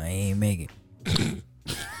 I ain't making.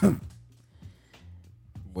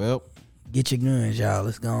 well, Get your guns, y'all.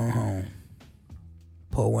 Let's go home.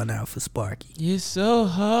 Pour one out for Sparky. it's so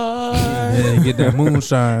hard Yeah, get that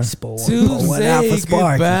moonshine. Pour to one out for say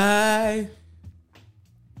Sparky. goodbye.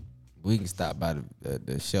 We can stop by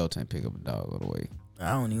the shelter and pick up a dog on the way.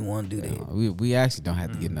 I don't even want to do that. We actually don't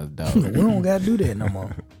have to get another dog. We don't got to do that no more.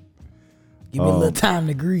 Give me a little time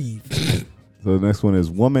to grieve. So the next one is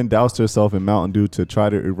woman doused herself in Mountain Dew to try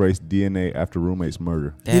to erase DNA after roommate's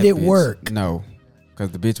murder. Did it work? No,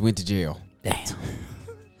 because the bitch went to jail. Damn.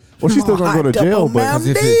 Well, she's still gonna go to jail, but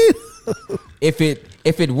Mountain if Dew.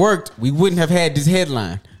 if it worked, we wouldn't have had this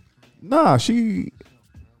headline. nah, she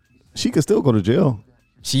could still go to jail.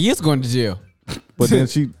 She is going to jail. But then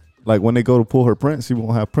she, like, when they go to pull her prints, she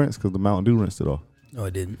won't have prints because the Mountain Dew rinsed it off. No,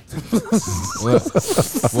 it didn't.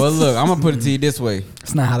 Well, look, I'm gonna put it to you this way: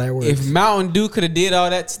 It's not how that works. if Mountain Dew could have did all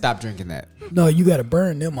that, stop drinking that. No, you got to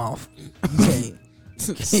burn them off. You can't.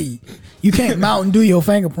 You can't Mountain Dew your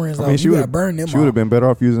fingerprints off. You got to burn them She would off. have been better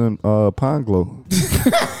off using Pine Glow.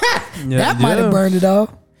 That might have burned it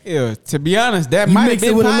off. Yeah, to be honest, that You might have mix it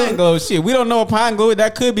been with a Pine little- Glow shit. We don't know what Pine Glow.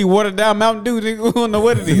 That could be watered down Mountain Dew. We don't know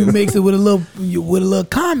what it You is. mix it with a little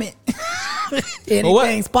comment.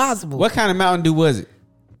 Anything's possible. What kind of Mountain Dew was it?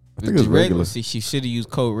 I think it was regular. See, she should have used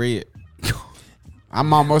Code Red.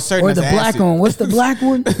 I'm almost certain. Or the that's black acid. one. What's the black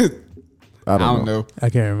one? I I don't don't know. I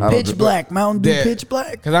can't remember. Pitch black. Mountain Dew That- pitch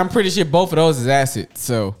black. Because I'm pretty sure both of those is acid.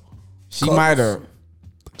 So she Close. might have.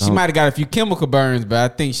 She might have got a few chemical burns, but I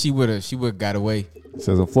think she would have got away. It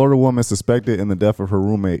says a Florida woman suspected in the death of her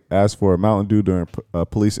roommate asked for a Mountain Dew during a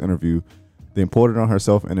police interview, then poured it on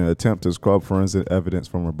herself in an attempt to scrub forensic evidence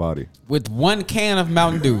from her body. With one can of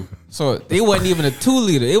Mountain Dew. So it wasn't even a 2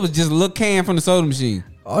 liter. It was just a little can from the soda machine.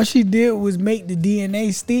 All she did was make the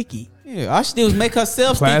DNA sticky. Yeah, all she did was make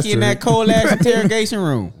herself sticky in Plaster. that cold ass interrogation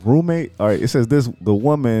room. Roommate, all right, it says the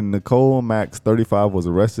woman, Nicole Max, 35, was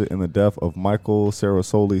arrested in the death of Michael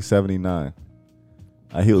Sarasoli, 79.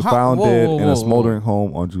 He was found Whoa, dead whoa, in whoa, a smoldering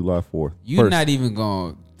home on July 4th. You're First, not even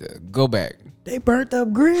going to go back. They burnt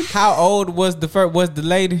up grid. How old was the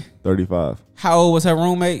lady? 35, How old was her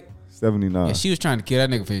roommate? 79. Yeah, she was trying to kill that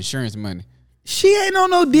nigga for insurance money. She ain't on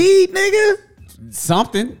no deed, nigga.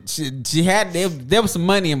 Something. She had there was some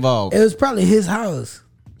money involved. It was probably his house.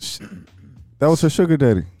 That was her sugar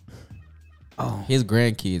daddy. Oh, His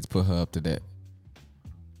grandkids put her up to that.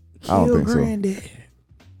 I don't kill think so. granddad.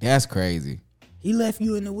 That's crazy. He left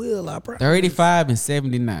you in the will, I promise. 35 and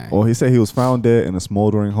 79. Well, he said he was found dead in a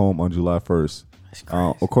smoldering home on July 1st.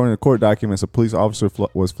 According to court documents, a police officer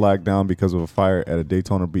was flagged down because of a fire at a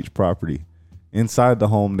Daytona Beach property. Inside the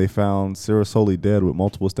home, they found Sarasoli dead with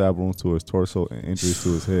multiple stab wounds to his torso and injuries to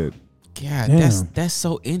his head. God, Damn. that's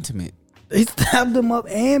so intimate. They stabbed him up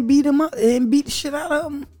and beat him up and beat the shit out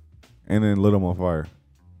of him. And then lit him on fire.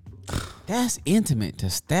 That's intimate to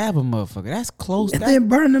stab a motherfucker. That's close. And That, then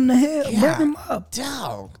burn him to hell. God, Burn him up.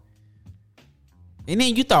 dog. And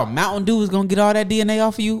then you thought Mountain Dew was gonna get all that DNA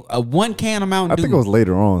off of you? One can of Mountain I Dew. think it was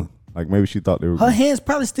later on. Like maybe she thought they were. Her hands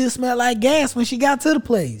probably still smell like gas when she got to the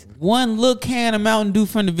place. One little can of Mountain Dew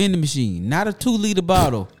from the vending machine, not a 2 liter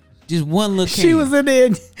bottle. Just one little can. She was in there.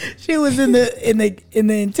 She was in the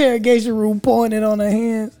interrogation room pouring it on her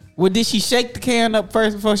hands. Well, did she shake the can up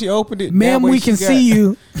first before she opened it? Ma'am, That way we she can got- see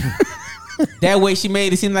you. That way she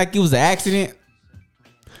made it seem like it was an accident.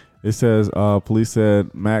 It says police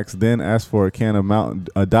said Max then asked for a can of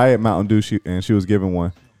a diet Mountain Dew, and she was given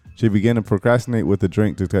one. She began to procrastinate with the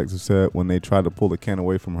drink, detectives said, when they tried to pull the can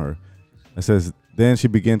away from her. It says, then she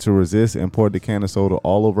began to resist and poured the can of soda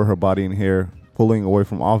all over her body and hair, pulling away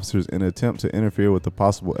from officers in an attempt to interfere with the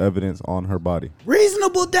possible evidence on her body.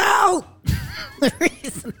 Reasonable doubt.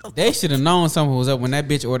 They should have known something was up when that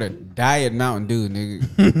bitch ordered Diet Mountain Dew,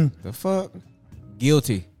 nigga. The fuck?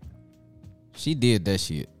 Guilty. She did that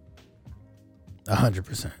shit.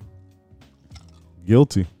 100%.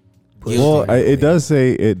 Guilty. Guilty. Well, it does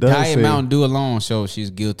say Diet Mountain Dew alone shows she's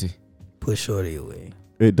guilty. Push Shorty away.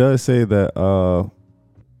 It does say that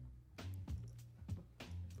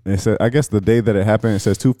it said, I guess the day that it happened, it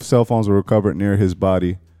says 2 cell phones were recovered near his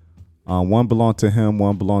body. One belonged to him,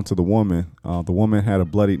 one belonged to the woman. The woman had a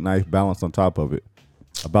bloodied knife balanced on top of it.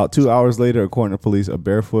 About 2 hours later, according to police, a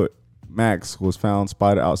barefoot Max was found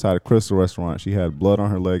spotted outside a Crystal restaurant. She had blood on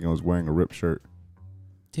her leg and was wearing a ripped shirt.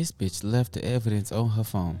 This bitch left the evidence on her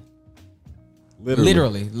phone.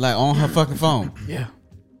 Literally. Like on her fucking phone. Yeah.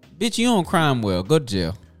 Bitch, you on crime well. Go to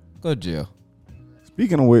jail. Go to jail.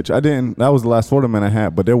 Speaking of which, that was the last Florida man I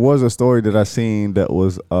had, but there was a story that I seen that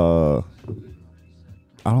was I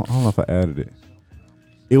don't know if I added it.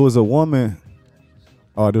 It was a woman.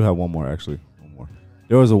 Oh, I do have one more actually. One more.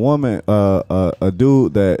 There was a woman, a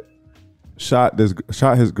dude that shot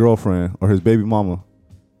his girlfriend or his baby mama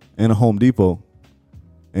in a Home Depot,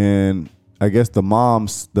 and I guess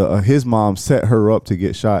his mom set her up to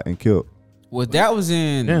get shot and killed. Well, that was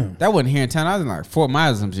that wasn't here in town. I was in like 4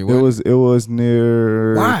 miles or some shit. It was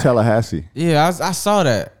near Tallahassee. Yeah, I saw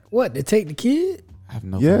that. What, to take the kid? I have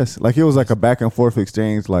no Yes, like it was like a back and forth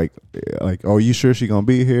exchange. Like, oh, you sure she gonna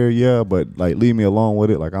be here? Yeah, but like leave me alone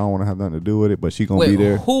with it. Like I don't want to have nothing to do with it. But she gonna be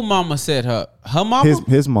there. Who mama set her? Her mama?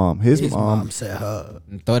 His mom. His mom set her.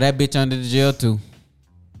 And throw that bitch under the jail too.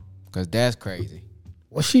 Cause that's crazy.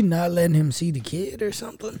 Was she not letting him see the kid or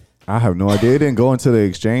something? I have no idea. It didn't go into the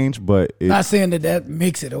exchange, but not saying that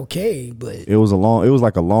makes it okay, but it was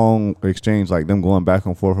like a long exchange, like them going back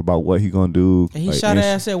and forth about what he gonna do. And he like, shot her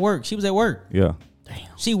ass at work. She was at work. Yeah.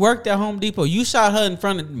 Damn. She worked at Home Depot. You shot her in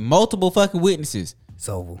front of multiple fucking witnesses. It's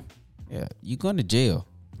over. Yeah, you going to jail.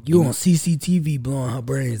 You on CCTV blowing her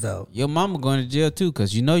brains out. Your mama going to jail too,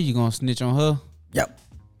 cause you know you gonna snitch on her. Yep.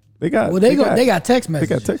 They got text messages.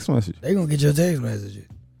 They got text messages. They gonna get your text messages.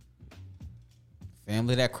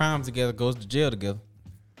 Family that crimes together goes to jail together.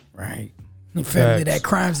 Right. Family that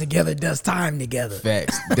crimes together does time together.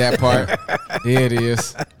 Facts. That part. There it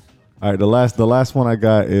is. All right, the last one I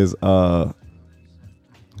got is hang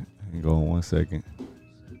on 1 second.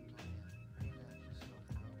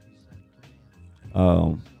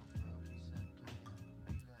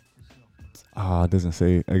 It doesn't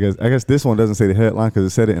say. I guess this one doesn't say the headline because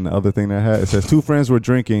it said it in the other thing that I had. It says 2 friends were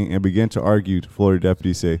drinking and began to argue. Florida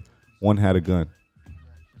deputies say one had a gun.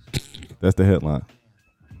 That's the headline.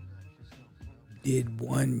 Did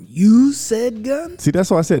one use said gun? See,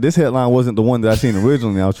 that's why I said this headline wasn't the one that I seen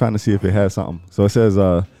originally. I was trying to see if it had something. So it says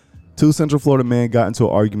 2 Central Florida men got into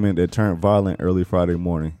an argument that turned violent early Friday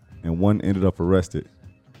morning, and one ended up arrested.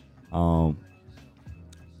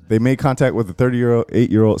 They made contact with the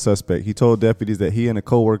 38-year-old suspect. He told deputies that he and a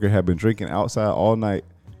coworker had been drinking outside all night,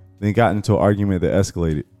 then got into an argument that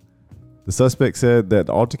escalated. The suspect said that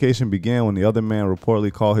the altercation began when the other man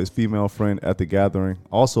reportedly called his female friend at the gathering,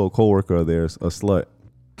 also a coworker of theirs, a slut.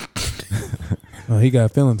 He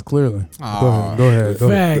got feelings clearly. Aww. Go ahead.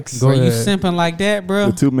 Facts. Go ahead. You simping like that,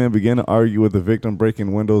 bro? The 2 men began to argue with the victim,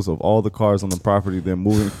 breaking windows of all the cars on the property, then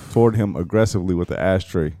moving toward him aggressively with the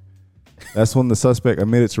ashtray. That's when the suspect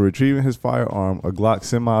admitted to retrieving his firearm, a Glock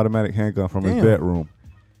semi-automatic handgun from his bedroom.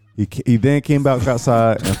 He then came back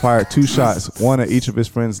outside and fired 2 shots, one at each of his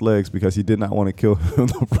friend's legs because he did not want to kill him.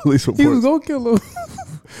 The police report. He was gonna kill him.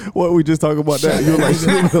 What, we just talking about that? You were like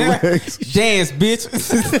shooting the legs. Dance, bitch.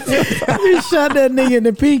 He shot that nigga in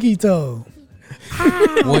the pinky toe.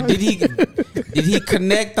 Well, did he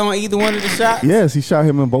connect on either one of the shots? Yes, he shot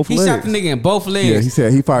him in both legs. He shot the nigga in both legs. Yeah, he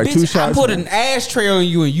said he fired bitch, 2 shots. I put an ashtray on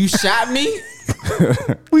you and you shot me?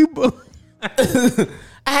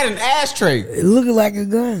 I had an ashtray. It looked like a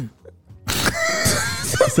gun.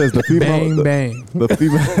 It says the female, bang.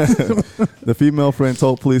 The female friend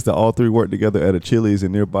told police that all 3 worked together at a Chili's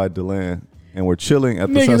in nearby DeLand and were chilling at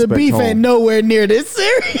the Nigga, suspect's the beef home. ain't nowhere near this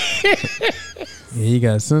serious. Yeah, he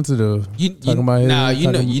got sensitive. You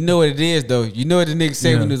know what it is though. You know what the nigga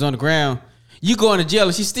said when he was on the ground. You going to jail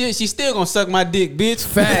and she still gonna suck my dick, bitch.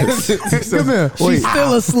 Facts. Come here. She's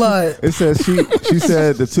still a slut. It says she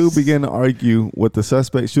said the 2 began to argue with the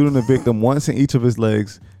suspect, shooting the victim once in each of his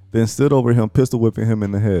legs, then stood over him, pistol whipping him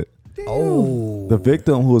in the head. Oh. The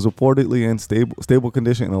victim, who was reportedly in stable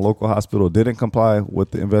condition in a local hospital, didn't comply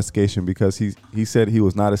with the investigation because he said he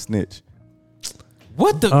was not a snitch.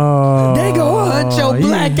 What the? They go hunt your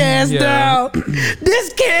black ass down.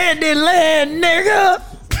 This candy land, nigga.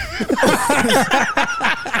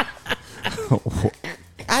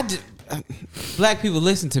 Black people,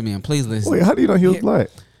 listen to me and please listen. Wait, how do you know he was black?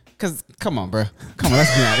 Cause come on, bro. Come on,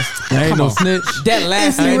 let's be honest. Ain't no snitch. That last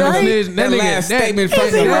Is he statement, right? that last statement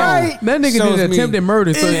fucking wrong. right? That nigga Shows did me- attempted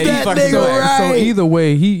murder. So, Is that fucking nigga so- right? so either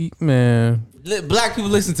way, he man. Black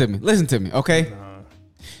people, listen to me. Listen to me, okay?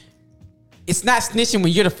 It's not snitching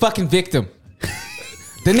when you're the fucking victim.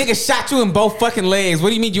 The nigga shot you in both fucking legs. What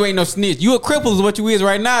do you mean you ain't no snitch? You a cripple is what you is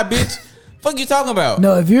right now, bitch. Fuck you talking about?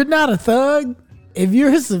 No, if you're not a thug, if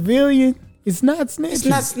you're a civilian, it's not snitching. It's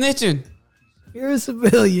not snitching. If you're a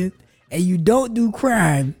civilian and you don't do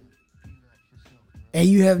crime and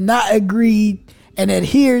you have not agreed and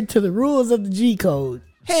adhered to the rules of the G code.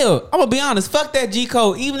 Hell, I'm gonna be honest. Fuck that G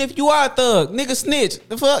code. Even if you are a thug, nigga snitch.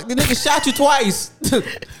 The fuck, the nigga shot you twice.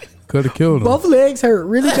 Could have killed him. Both legs hurt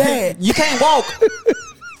really bad. You can't walk.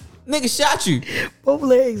 Nigga shot you. Both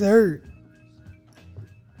legs hurt.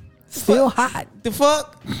 Still hot. The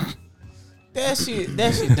fuck? That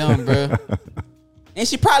shit dumb, bro. And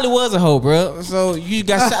she probably was a hoe, bro. So you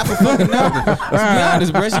got shot for fucking nothing. Let's be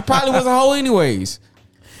honest, bro. She probably was a hoe anyways.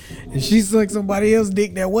 And she sucked somebody else's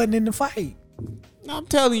dick that wasn't in the fight. I'm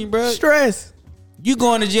telling you, bro. Stress. You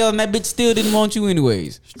going to jail and that bitch still didn't want you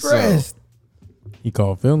anyways. Stress. So, He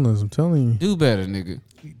called feelings. I'm telling you. do better, nigga.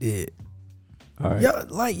 You did. All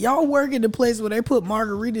right. Y'all work in the place where they put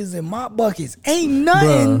margaritas in mop buckets. Ain't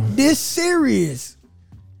nothing Bruh. this serious.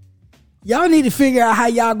 Y'all need to figure out how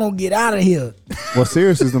y'all gonna get out of here. What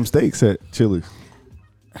serious is them steaks at Chili's?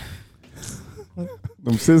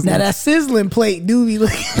 Them sizzling. Now that sizzling plate do be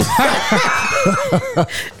looking.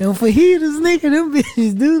 Them fajitas, nigga, them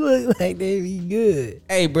bitches do look like they be good.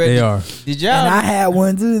 Hey, bro. They are. Did And I y'all had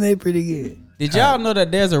one too, and they pretty good. did y'all know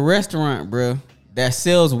that there's a restaurant, bro, that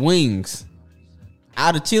sells wings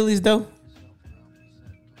out of Chili's though?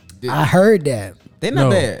 I heard that. They not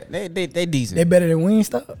No. bad. They decent. They better than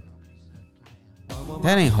Wingstop.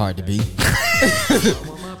 That ain't hard to be.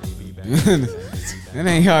 That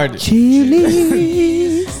ain't hard to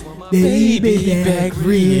Chili's, baby back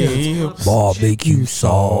ribs, barbecue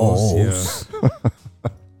sauce.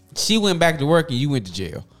 She went back to work and you went to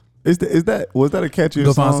jail. Was that a catchier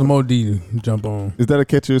Go song? find some more D to jump on. Is that a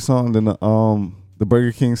catchier song than the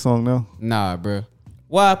Burger King song now? Nah, bro.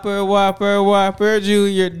 Whopper,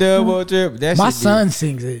 Junior, double trip. That My shit son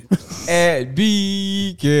sings it. be at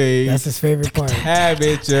BK. That's his favorite part. Have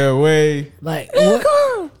it your way.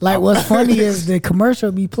 What's funny is the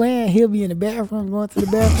commercial be playing. He'll be in the bathroom, going to the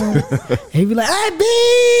bathroom. He'll be like, "Hey,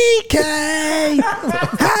 BK,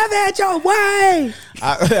 have it your way."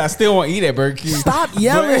 I still want to eat at Burger King. Stop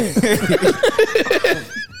yelling.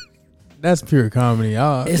 That's pure comedy.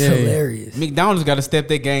 It's hilarious. McDonald's got to step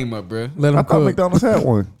their game up, bro. Let I him thought cook. McDonald's had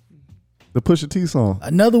one. The Pusha T song.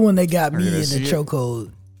 Another one that got me in the shit.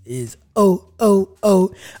 chokehold is O'Reilly's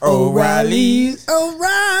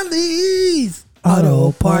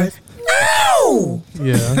Auto Parts. No,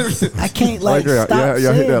 Yeah. I can't Like, stop y'all hit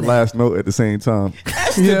saying that that. last note at the same time.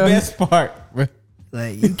 That's the best part, bro.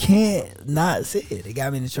 Like, you can't not say it. It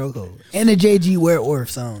got me in the chokehold. And the JG Wentworth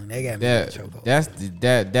song, that got me in the chokehold.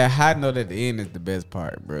 That high note at the end is the best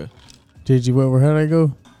part, bro. JG Wentworth, how'd that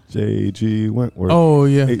go? JG Wentworth. Oh,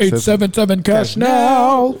 yeah. 877 cash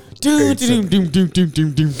now. Doom, doom, doom, doom, doom,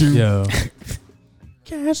 doom, doom, doom. Yeah.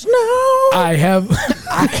 Cash now. I have.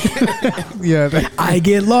 Yeah. I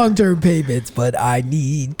get long-term payments, but I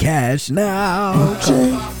need cash now.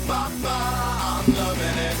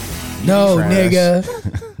 No, Trash.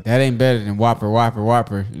 nigga. That ain't better than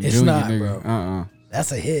Whopper. It's Junior, not, nigga. bro.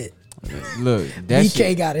 That's a hit. Look, that BK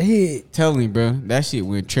shit. got a hit. Tell me, bro. That shit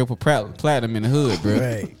went triple platinum in the hood, bro.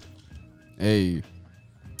 Right. Hey,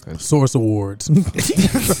 Source Awards.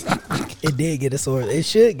 It did get a source. It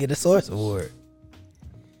should get a source award.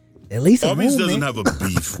 At least a Arby's movement. doesn't have a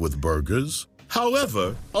beef with burgers.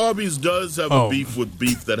 However, Arby's does have Oh. a beef with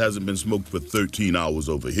beef that hasn't been smoked for 13 hours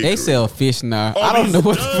over here. they sell fish now. I don't Arby's know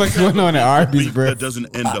what the does fuck's have going on at a Arby's, beef bro. That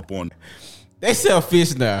doesn't end up on. They sell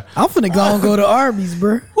fish now. I'm finna go and go to Arby's,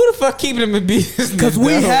 bro. Who the fuck keeping them in business? Because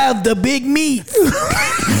we though? have the big meat.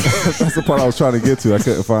 That's the part I was trying to get to. I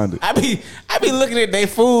couldn't find it. I be looking at their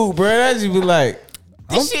food, bro. I just be like,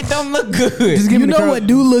 This shit don't look good. Just give You me the know what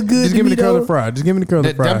do look good Just to give me me the curly though? fry. Just give me the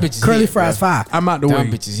curly fry. Them bitches Curly hit, fries bro. fire. I'm out the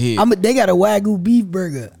Them way. bitches hit. They got a Wagyu beef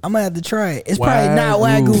burger. I'm gonna have to try it. It's probably not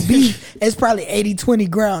Wagyu. Wagyu beef. It's probably 80-20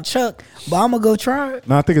 ground chuck, but I'm gonna go try it.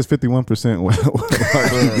 No, I think it's 51%.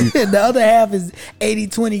 The other half is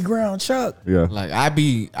 80-20 ground chuck. Yeah. Like I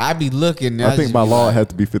be looking. I think by law it like, had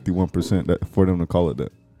to be 51% for them to call it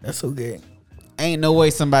that. That's so good. ain't no way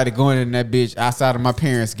somebody going in that bitch outside of my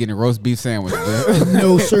parents getting a roast beef sandwich, bro.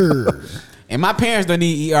 No sir. And my parents don't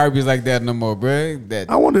need to eat Arby's like that no more, bro.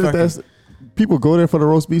 I wonder if that's people go there for the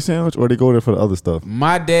roast beef sandwich or they go there for the other stuff.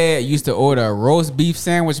 My dad used to order a roast beef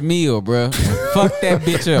sandwich meal, bro. Fuck that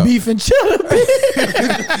bitch up. Beef and cheddar.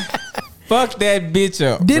 Fuck that bitch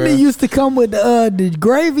up. Didn't bruh. it used to come with the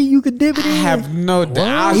gravy you could dip it in? I have no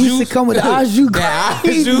doubt. It used to come with the au jus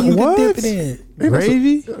gravy. You could dip it in.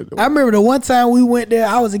 Gravy? I remember the one time we went there,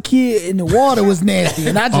 I was a kid and the water was nasty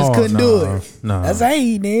and I just couldn't do it. No. That's I ain't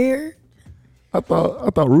eating there. I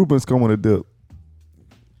thought Rubens come with a dip.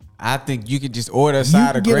 I think you could just order a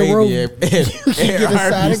side of can get a gravy. You can get a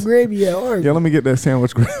side of gravy at Arby's. Yeah, let me get that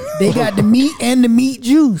sandwich gravy. They got the meat and the meat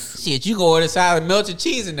juice. Shit, you can order a side of melted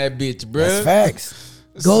cheese in that bitch, bro. That's facts.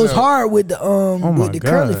 Goes So- hard with the my with the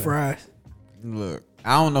curly God. fries. Look,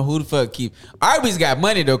 I don't know who the fuck keep. Arby's got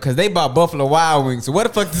money though, cause they bought Buffalo Wild Wings. So where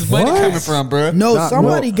the fuck this money What? coming from, bro? No, Nah,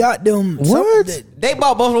 somebody got them. What? They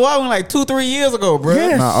bought Buffalo Wild Wings like 2-3 years ago, bro.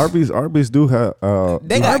 Yeah. Nah, Arby's do have.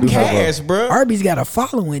 They got do have a- cash, bro. Arby's got a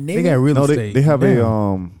following there. They got real No, estate. they have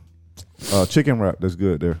Damn. a chicken wrap that's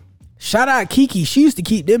good there. Shout out Kiki. She used to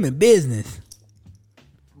keep them in business.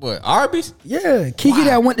 What, Arby's? Yeah, Kiki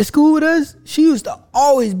that went to school with us, she used to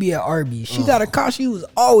always be at Arby's. She got a car. She was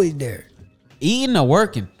always there Eating or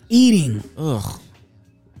working? eating. Ugh.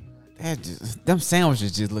 Them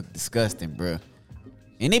sandwiches just look disgusting, bro.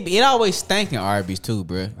 And it always stank in Arby's too,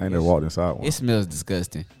 bro. I ain't never walked inside one. It smells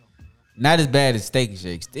disgusting. Not as bad as Steak and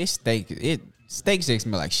Shakes. Steak and Shake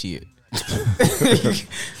smell like shit.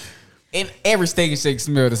 And every Steak and Shake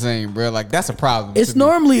smell the same, bro. Like that's a problem. It's to me.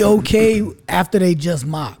 normally okay after they just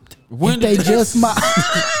mopped. When If they did- just mopped,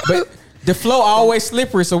 But the floor always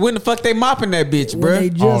slippery. So when the fuck they mopping that bitch, when bro? they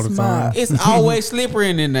All just the time. mopped. It's always slippery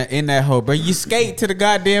in that hole, bro. You skate to the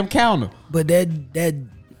goddamn counter. But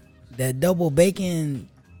that double bacon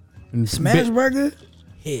smash burger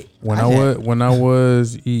hit. When I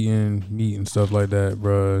was eating meat and stuff like that,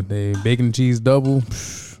 bro, they bacon and cheese double.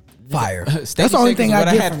 Fire. Steak That's the only and Shake thing is I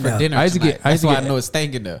what get had from for them. dinner. I used to tonight. get- I used That's to why get- I know it's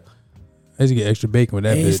stinking there. I used to get extra bacon with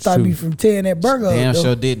that They bitch stopped me too. from tearing that burger Damn, up. though.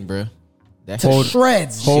 sure didn't, bro. That To shit-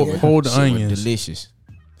 shreds. hold- shit. hold the shit was onions. delicious.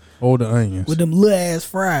 Hold the onions. With them little ass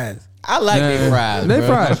fries. I like their fries. They bro.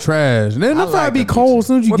 fries trash. Them I fries like be them cold as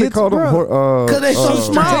soon as you What they get call to them? bro. Cause they so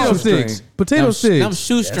small. Potato shoestring. sticks. Potato Them sticks.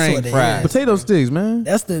 shoestring what they fries. Potato sticks, man.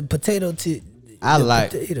 That's the potato tip. I the like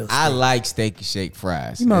potato I stick. like Steak and Shake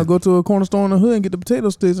fries. You might go to a corner store in the hood and get the potato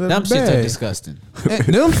sticks. Out Them of the shits are bag. disgusting.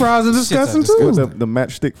 Them fries are disgusting too. The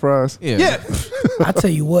matchstick fries. Yeah. Yeah. I tell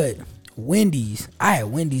you what, Wendy's. I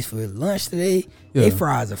had Wendy's for lunch today. Yeah. They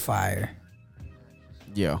fries are fire.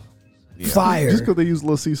 Yeah. Fire. Just because they use a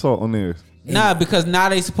little sea salt on theirs. Nah, because now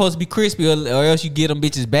they supposed to be crispy or else you get them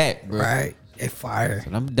bitches back, bro. Right. They fire.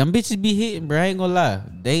 Them bitches be hitting, bro. I ain't gonna lie.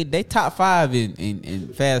 They top 5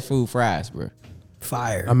 in fast food fries, bro.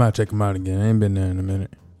 Fire. I might check them out again. I ain't been there in a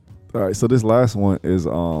minute. All right, so this last one is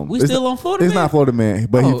We it's still not- on Florida It's Man? not Florida Man,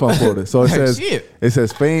 but he's Oh. from Florida. So it says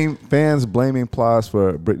Shit. fans blaming Plies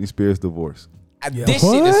for Britney Spears' divorce. This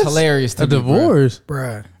shit is hilarious to A me, bro. divorce.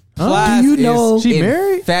 Bruh. Plies Do you know- is She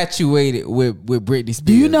married? infatuated with Britney Spears.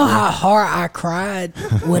 Do you know bro. how hard I cried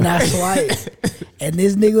when I swiped? And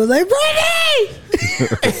this nigga was like, Britney!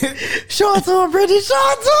 Show it to him, Britney,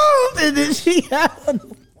 show it to him! And then she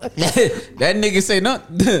That nigga say no,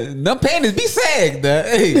 them panties be sagged.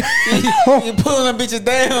 Hey, you pulling them bitches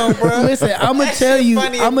down, bro. Listen, I'm gonna That tell shit you.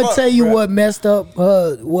 funny as I'm gonna fuck, tell you bro. what messed up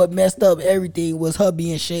her. What messed up everything was her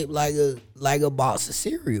being shaped like a box of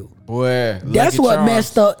cereal. Boy, That's what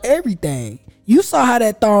messed up everything. You saw how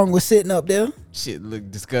that thong was sitting up there. Shit look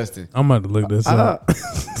disgusting. I'm about to look this up.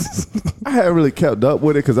 I hadn't really kept up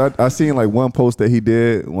with it because I seen like one post that he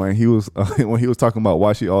did when he was talking about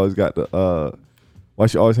why she always got why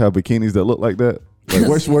she always have bikinis that look like that.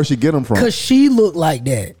 Like where she get them from? Cause she looked like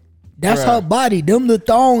that. That's her body. Them the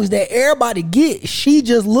thongs that everybody get. She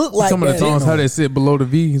just looked like Some of that. the songs how they sit below the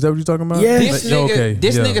V. Is that what you're talking about? Yeah. This Like, nigga,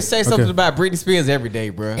 this yeah, nigga say something okay. about Britney Spears every day,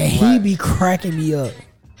 bro. And he be cracking me up.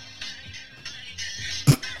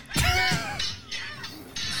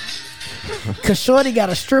 Cause Shorty got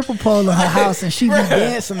a stripper pole in her house and she be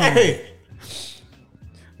dancing on it. Hey.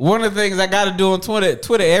 One of the things I gotta do on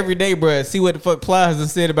Twitter every day, bro, see what the fuck Plies done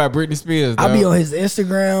said about Britney Spears. I'll be on his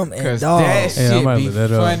Instagram and dog. That shit be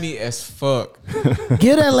funny as fuck.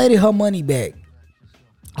 Give that lady her money back.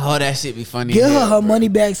 Oh, that shit be funny. Give her money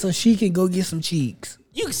back so she can go get some cheeks.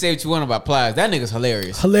 You can say what you want about Plies. That nigga's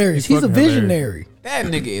hilarious. Hilarious. He's a visionary. That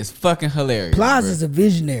nigga is fucking hilarious. Plies is a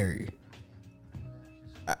visionary.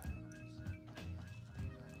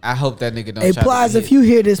 I hope that nigga don't. Hey, Plies, if you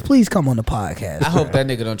hear this, please come on the podcast. I hope that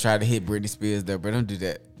nigga don't try to hit Britney Spears though, bro. Don't do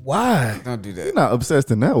that. Why? Don't do that. You're not obsessed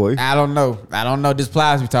in that way. I don't know. This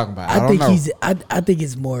Plies we talking about. I think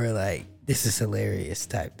it's more like this is hilarious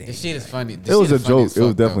type thing. This shit is funny. It was a joke. It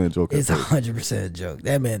was definitely a joke. It's 100% a joke.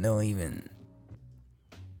 That man don't even.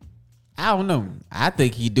 I don't know. I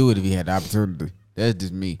think he'd do it if he had the opportunity. That's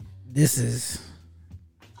just me.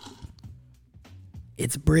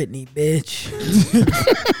 It's Britney, bitch.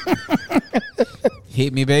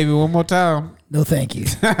 Hit me, baby, one more time. No, thank you.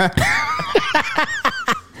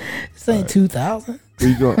 This ain't 2000.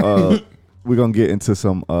 We're gonna get into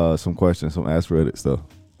some questions, some Ask Reddit stuff.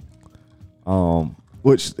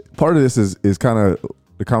 Which part of this is kind of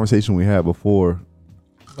the conversation we had before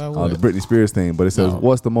the Britney Spears thing, but it says,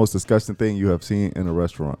 what's the most disgusting thing you have seen in a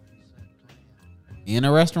restaurant? In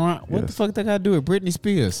a restaurant? What the fuck that got to do with Britney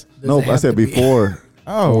Spears? No, I said before.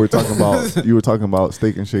 When we were talking about, you were talking about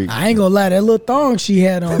Steak and Shake. I ain't gonna lie, that little thong she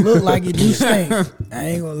had on looked like it do stink. I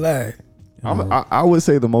ain't gonna lie. I would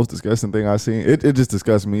say the most disgusting thing I've seen, it just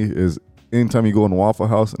disgusts me, is anytime you go in the Waffle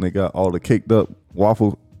House and they got all the caked up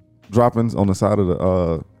waffle droppings on the side of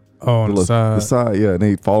the side, yeah, and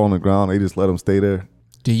they fall on the ground. They just let them stay there.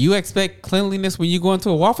 Do you expect cleanliness when you go into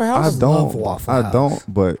a Waffle House? I don't,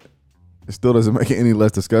 but it still doesn't make it any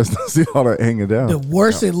less disgusting to see all that hanging down. The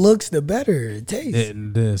worse it looks, the better it tastes.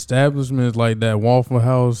 The establishments like that Waffle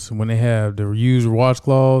House, when they have the reused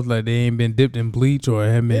washcloths, like they ain't been dipped in bleach or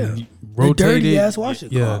haven't been rotated. The dirty ass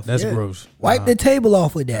washcloth. Yeah, that's gross. Wipe the table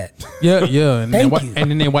off with that. Yeah. And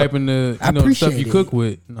then they wiping the the stuff you cook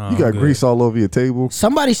with. You got grease all over your table.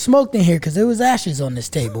 Somebody smoked in here because there was ashes on this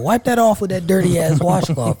table. Wipe that off with that dirty ass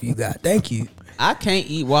washcloth you got. Thank you. I can't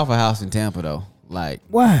eat Waffle House in Tampa though. Like,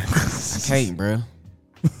 why? I can't, bro.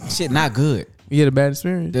 Shit, not good. You had a bad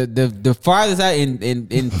experience. The farthest out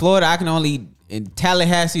in Florida, I can only in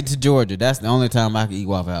Tallahassee to Georgia. That's the only time I can eat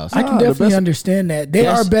Waffle House. I can definitely understand that. They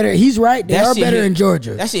are better. He's right. They are better in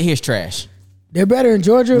Georgia. That shit here's trash. They're better in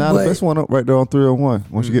Georgia. Nah, the best one up right there on 301.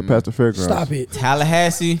 Once you get past the fairgrounds. Stop it.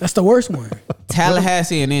 Tallahassee. That's the worst one.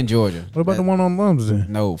 Tallahassee and then Georgia. What about the one on Lumsden?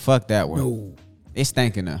 No, fuck that one. No. It's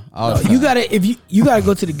stinking now. You gotta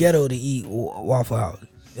go to the ghetto to eat Waffle House.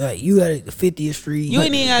 Like, you gotta 50th Street. You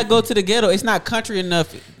ain't even gotta go to the ghetto. It's not country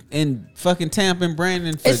enough in fucking Tampa and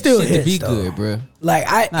Brandon for still shit to be good, bro. Like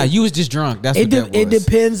you was just drunk. That's what that was. It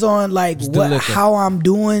depends on like how I'm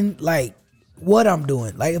doing, like what I'm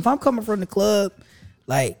doing. Like if I'm coming from the club,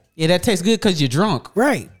 like that tastes good because you're drunk,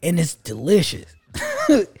 right? And it's delicious.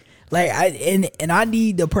 Like I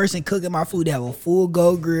need the person cooking my food to have a full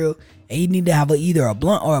go grill, and you need to have either a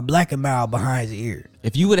blunt or a Black and Mild behind your ear.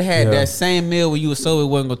 If you would have had that same meal when you were sober, it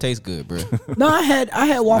wasn't gonna taste good, bro. No, I had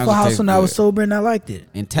Waffle House when I was sober, and I liked it.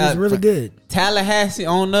 It was really good. Tallahassee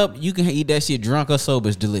on up, you can eat that shit drunk or sober.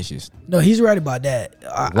 It's delicious. No, he's right about that.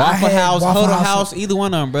 Waffle House, Huddle House, either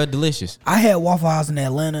one of them, bro, delicious. I had Waffle House in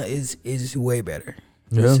Atlanta. Is way better.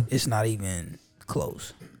 Yeah. It's not even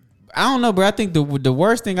close. I don't know, bro. I think the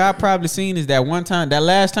worst thing I've probably seen is that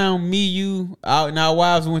last time me, you, and our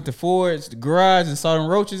wives went to Ford's, the garage, and saw them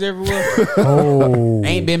roaches everywhere.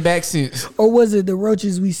 Ain't been back since. Or was it the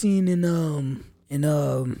roaches we seen in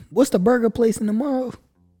what's the burger place in the mall?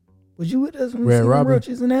 Was you with us when we seen the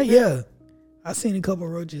roaches in that? Yeah, I seen a couple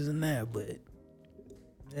roaches in that, but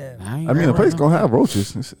yeah. I mean, the place gonna have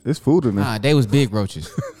roaches. It's food in there. Nah, they was big roaches.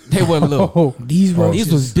 They wasn't little. These roaches.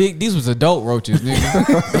 These was big. These was adult roaches,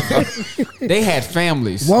 nigga. They had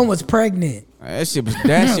families. One was pregnant. That shit was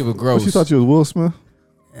gross. What, you thought you was Will Smith?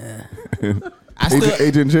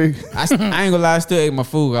 Agent J. I ain't gonna lie. I still ate my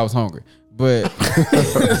food. I was hungry, but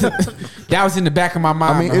that was in the back of my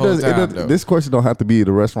mind. I mean, this question don't have to be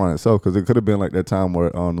the restaurant itself, because it could have been like that time where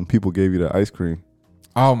people gave you the ice cream.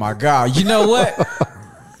 Oh my God! You know what?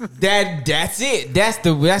 That's it. That's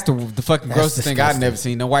the fucking grossest thing I've never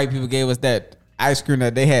seen. The white people gave us that ice cream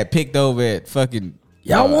that they had picked over at fucking.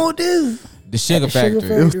 Y'all want this? The Sugar Factory.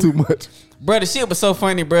 It was too much. Bro, the shit was so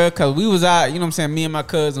funny, bro, because we was out, you know what I'm saying? Me and my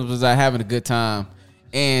cousins was out having a good time.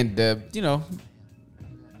 And, you know,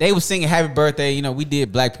 they was singing happy birthday. You know, we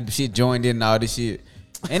did black people shit, joined in and all this shit.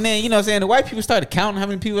 And then, you know what I'm saying? The white people started counting how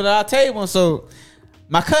many people at our table. And so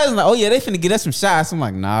my cousin like, oh, yeah, they finna get us some shots. I'm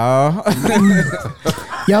like, nah.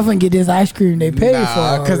 Y'all finna get this ice cream they paid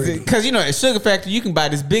for. Cause you know at Sugar Factory you can buy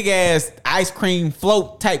this big ass ice cream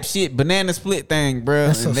float type shit, banana split thing, bro.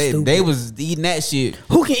 That's so stupid. They was eating that shit.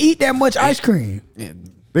 Who can eat that much ice cream?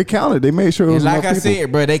 They counted. They made sure it was like I people.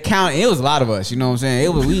 said, bro, they counted. It was a lot of us. You know what I'm saying?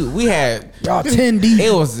 It was we had y'all 10 deep.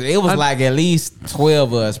 It was like at least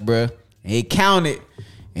 12 of us, bro. And it counted,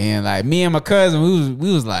 and like me and my cousin,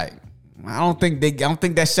 we was like, I don't think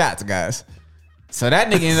that's shots, guys. So that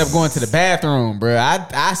nigga ended up going to the bathroom, bro.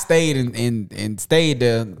 I stayed and stayed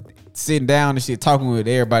there, sitting down and shit, talking with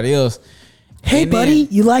everybody else. Hey, and buddy,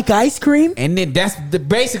 you like ice cream? And then that's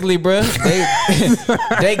basically, bro.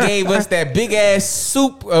 They gave us that big ass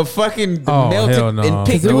soup of fucking melted and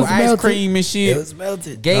pickle ice cream and shit. It was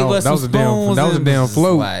melted. Gave us some spoons. That was a damn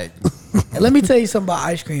float. Like, and let me tell you something about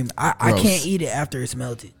ice cream. I can't eat it after it's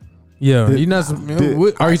melted. Yeah, you not.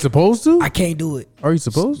 Are you supposed to? I can't do it. Are you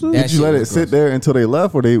supposed to? Did you let it sit there until they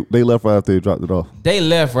left, or they left right after they dropped it off? They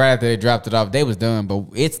left right after they dropped it off. They was done, but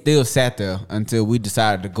it still sat there until we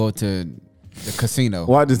decided to go to the casino.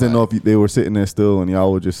 Well, I just didn't know if they were sitting there still and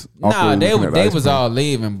y'all were just. Nah, they was all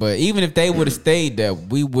leaving. But even if they would have stayed there,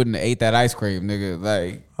 we wouldn't have ate that ice cream, nigga.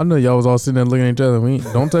 Like, I know y'all was all sitting there looking at each other.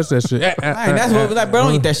 Don't touch that shit. That's what we like, bro.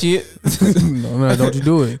 Don't eat that shit. No, don't you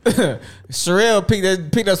do it. Sherelle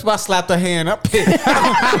picked up spot, slapped her hand up.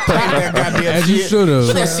 As you should have.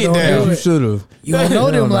 Put that shit down. As you should have. You don't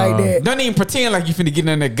know them like that. Don't even pretend like you finna get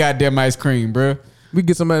in that goddamn ice cream, bro. We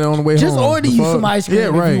get somebody on the way Just home. order you some ice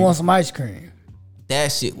cream if you want some ice cream. That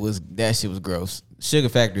shit was gross. Sugar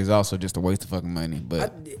Factory is also just a waste of fucking money.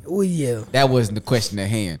 But yeah, that wasn't the question at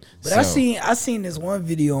hand. But I seen this one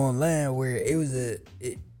video online where it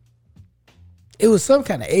was some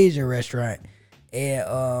kind of Asian restaurant,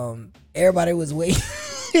 and everybody was waiting.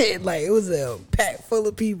 Like it was a pack full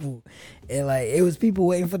of people, and like it was people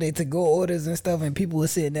waiting for their to-go orders and stuff, and people were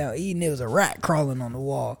sitting down eating. There was a rat crawling on the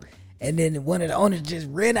wall, and then one of the owners just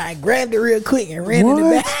ran out and grabbed it real quick and ran in the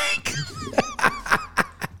back.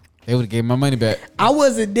 They would have gave my money back. I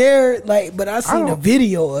wasn't there, like, but I seen a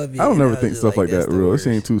video of it. I don't ever think stuff like that real. It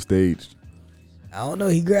ain't too staged. I don't know.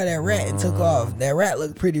 He grabbed that rat and took off. That rat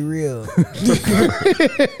looked pretty real.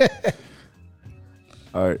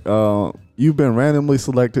 All right. You've been randomly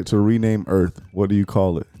selected to rename Earth. What do you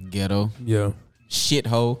call it? Ghetto. Yeah.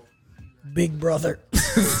 Shithole. Big Brother.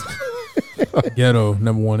 Ghetto.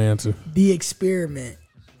 Number one answer. The Experiment.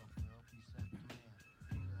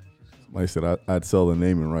 Somebody said I'd sell the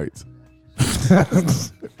naming rights. Yeah,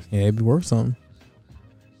 it'd be worth something.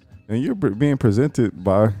 And you're being presented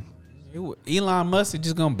by Elon Musk is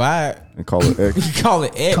just gonna buy it and call it X. You call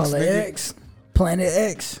it X. Call it X. Planet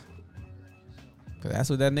X. Cause that's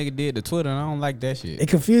what that nigga did to Twitter, and I don't like that shit. It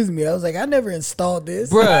confused me. I was like, I never installed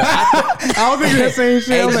this. Bruh, I was thinking that same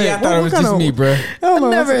shit. I thought it was just me, bruh. I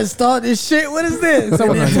never installed this shit. What is this?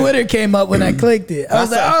 And then Twitter came up when I clicked it. I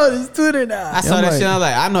was like, oh, it's Twitter now. I saw that shit. I was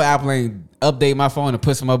like, I know Apple ain't update my phone and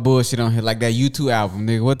put some more bullshit on here like that U2 album,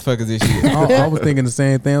 nigga. What the fuck is this shit? I was thinking the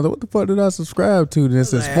same thing. I was like, what the fuck did I subscribe to?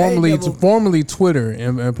 This is formerly Twitter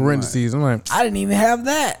in parentheses. I'm like, I didn't even have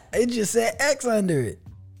that. It just said X under it.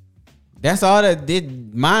 That's all that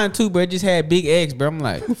did. Mine too, bro. It just had big X, bro. I'm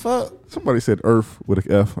like, fuck. Somebody said Earth with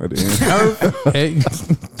an F at the end. Earth. hey.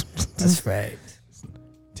 That's facts.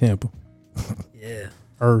 Tampa. Yeah.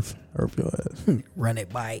 Earth your ass. Run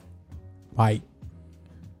it, bite. Bite.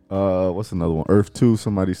 What's another one? Earth 2.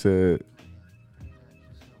 Somebody said.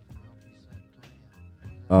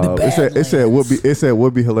 It said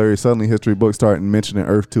would be hilarious. Suddenly, history books started mentioning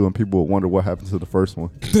Earth 2, and people would wonder what happened to the first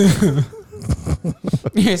one.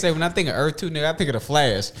 You say when I think of Earth 2, nigga, I think of the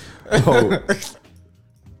Flash. Oh.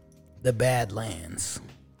 The Badlands.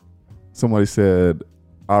 Somebody said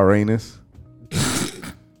Uranus.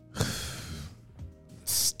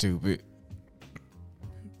 Stupid.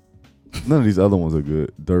 None of these other ones are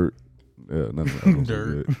good. Dirt. Yeah, none of the other ones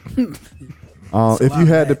Dirt. are good. If you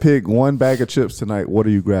had to pick one bag of chips tonight, what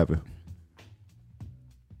are you grabbing?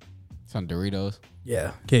 Some Doritos.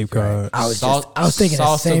 Yeah. Cape Cod. I was thinking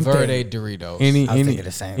the same Salsa Verde thing. Doritos. thinking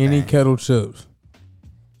the same any thing. kettle chips.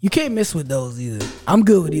 You can't miss with those either. I'm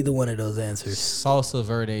good with either one of those answers. Salsa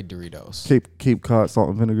Verde Doritos. Cape Cod salt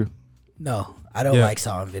and vinegar. No, I don't like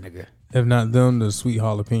salt and vinegar. If not them, the sweet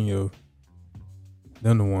jalapeno.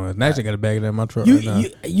 Them the ones. And I actually got a bag of that in my truck right now.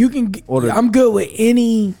 You can. I'm good with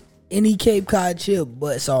any Cape Cod chip,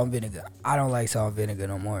 but salt and vinegar. I don't like salt and vinegar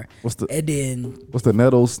no more. What's the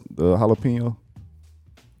Nettles? The jalapeno.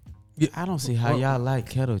 I don't see how y'all like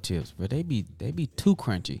kettle chips, but they be too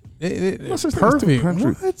crunchy. It's perfect.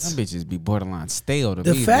 Them bitches be borderline stale to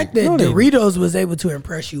the me. fact that Doritos was able to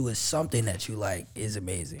impress you with something that you like is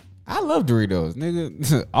amazing. I love Doritos,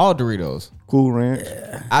 nigga. All Doritos. Cool Ranch.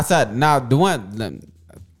 Yeah. Outside now, the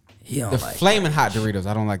like flaming hot Doritos.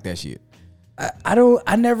 I don't like that shit.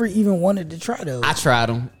 I never even wanted to try those. I tried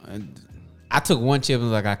them. I took one chip and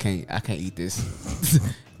was like, I can't eat this.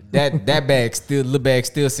 that little bag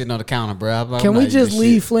still sitting on the counter, bro. Like, Can we just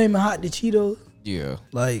leave flaming hot to Cheetos? Yeah.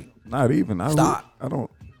 Like, not even. Stop. I don't.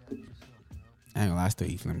 I ain't gonna lie, I still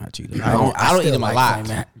eat flaming hot Cheetos. I don't eat them a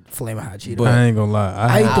lot. Flaming hot Cheetos. But I ain't gonna lie.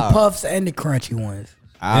 I eat the puffs and the crunchy ones.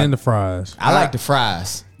 And the fries. I like the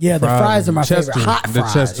fries. Yeah, the fries are my Chester, favorite. Hot the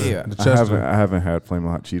fries. Chester, Yeah. the Chester. I haven't had flaming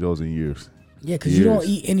hot Cheetos in years. Yeah, because you don't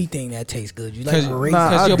eat anything that tastes good. You like Because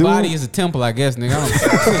raisins. your body is a temple, I guess, nigga.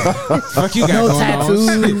 I don't fuck you got No going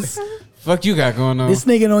tattoos. on. Fuck you got going on. This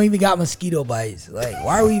nigga don't even got mosquito bites. Like,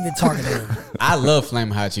 why are we even talking to him? I love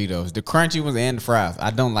flaming hot Cheetos. The crunchy ones and the fries.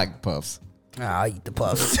 I don't like the puffs. I'll eat the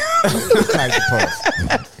puffs. I like the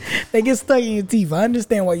puffs. They get stuck in your teeth. I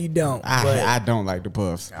understand why you don't. I don't like the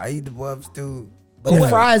puffs. I eat the puffs too. But the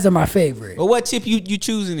fries are my favorite. But what chip you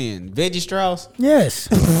choosing in? Veggie Strauss? Yes.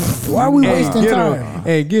 Why are we wasting Get time? him.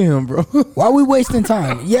 Hey, get him, bro. Why are we wasting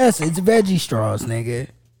time? Yes, it's veggie straws, nigga.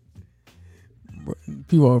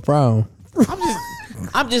 People are proud.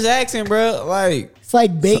 I'm just asking, bro. Like, It's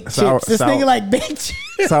like baked Sour- chips. This sour- nigga like baked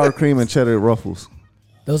chips. Sour cream and cheddar Ruffles.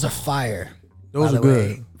 Those are fire. Those by are the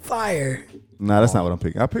good. way. Fire. Nah, that's not what I'm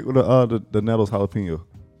picking. I picked the Nettles jalapeno.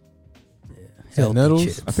 Healthy Nettles?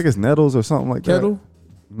 chips. I think it's Nettles or something like Kettle? that.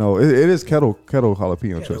 No, it is kettle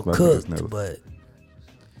jalapeno chips, but I think it's Cooked, Nettles. but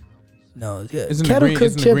no, yeah. It's in the Kettle green,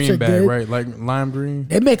 cooked it's in the chips green are bag, good. right? Like lime green.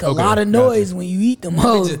 They make a Okay, lot of gotcha. noise when you eat them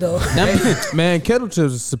hoes, though. Man, kettle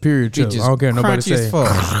chips is superior chips. I don't care what nobody crunchy as say.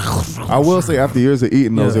 fuck. I will say after years of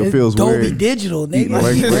eating those, Yeah. it feels Dolby weird. Digital, Eating nigga.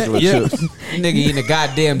 regular Yeah. chips. Nigga eating a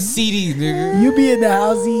goddamn CD, nigga. You be in the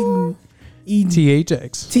house eating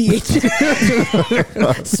THX.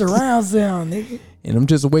 TH surround sound, nigga. And I'm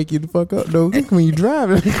just wake you the fuck up, though, when you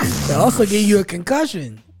driving. They also give you a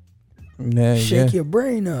concussion. Nah, Shake yeah. your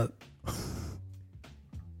brain up.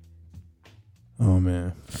 Oh,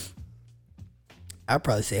 man. I'd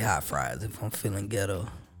probably say hot fries if I'm feeling ghetto.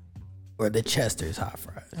 Or the Chester's hot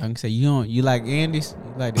fries. I can say you like Andy's?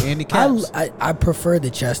 You like the Andy caps? I prefer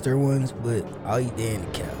the Chester ones, but I'll eat the Andy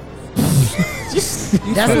caps.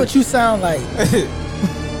 That's what you sound like.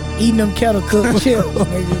 Eating them kettle cooked chips,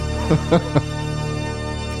 nigga.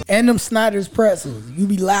 And them Snyder's pretzels. You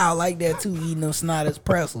be loud like that too, eating them Snyder's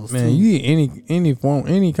pretzels. Man, too. you eat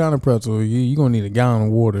any kind of pretzel, you gonna need a gallon of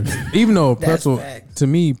water. Even though pretzel, facts. to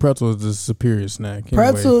me, pretzel is the superior snack.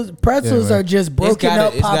 Anyway. Pretzels Yeah, are just broken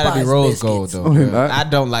up it's gotta be Popeyes rose biscuits. gold though. Oh, Bro. not- I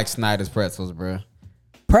don't like Snyder's pretzels, bro.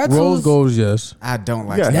 Pretzels, Rose gold, yes. I don't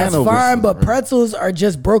like. Yeah, Snyder's. that's Hanover's, fine, but pretzels are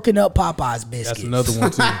just broken up Popeyes biscuits. That's another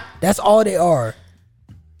one too. That's all they are.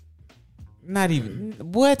 Not even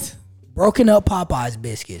what? Broken up Popeyes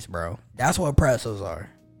biscuits, bro. That's what pretzels are.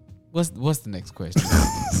 What's the next question?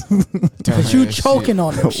 But you choking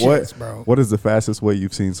on them shits, bro. What is the fastest way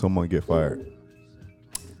you've seen someone get fired?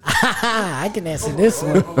 I can answer this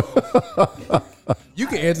one. You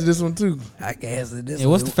can answer this one too. I can answer this Yeah,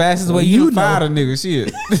 one. what's the fastest way Well, you you fired know. a nigga? Shit.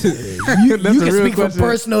 You That's can a real speak from question.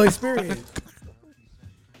 personal experience.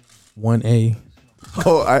 1A.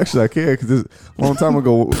 Oh, actually, I can because a long time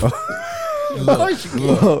ago.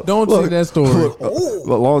 Don't say that story.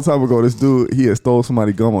 A long time ago, this dude he had stole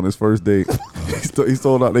somebody gum on his first date. he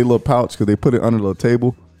stole out their little pouch because they put it under the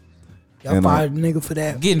table. Y'all And, fired a nigga for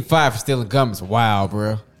that. Getting fired for stealing gum is wild,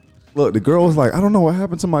 bro. Look, the girl was like, "I don't know what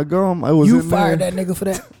happened to my gum. I was You in fired there." that nigga for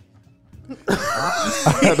that.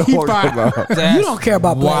 I had to walk him out. That's You don't care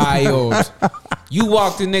about black wild. You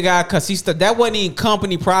walked the nigga out because that wasn't even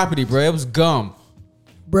company property, bro. It was gum.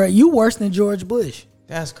 Bro, you worse than George Bush.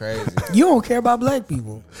 That's crazy. You don't care about black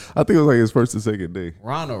people. I think it was like his first and second day.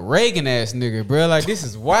 Ronald Reagan ass nigga, bro. Like, this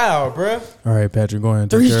is wild, bro. All right, Patrick, go ahead.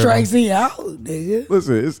 And take 3 care of strikes and you out, nigga.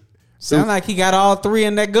 Listen, it's Sound like he got all 3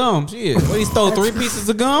 in that gum. Shit. What, he stole 3 pieces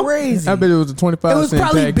of gum? Crazy. I bet it was a 25 It was cent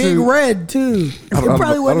probably pack Big too. Red too. It don't probably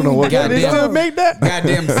know- I wasn't don't know even what- that They big. still make that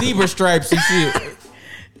Goddamn zebra stripes and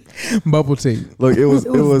shit. bubble tea. look, it was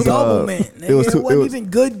It was double uh, mint. it was Nigga. two, It wasn't even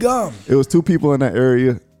good gum. it was 2 people in that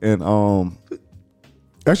area, and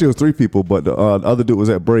actually it was 3 people, but the other dude was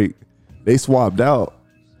at break. They swapped out,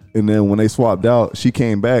 and then when they swapped out, she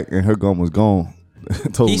came back and her gum was gone.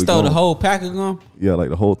 Totally He stole gone. the whole pack of gum? Yeah, like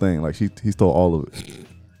the whole thing. Like he stole all of it.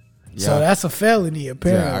 So that's a felony,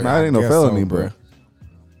 apparently. Nah, it ain't no guess felony, so, bro.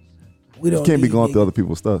 We You don't can't be need going niggas. through other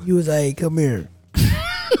people's stuff. You was like, come here.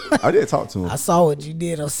 I did talk to him. I saw what you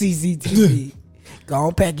did on CCTV. Go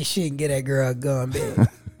on, pack your shit and get that girl a gun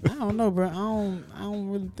back. I don't know, bro. I don't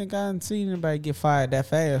really think I done seen anybody get fired that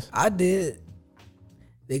fast. I did.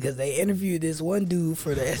 because they interviewed this one dude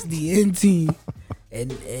for the SDN team.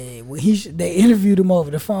 And when they interviewed him over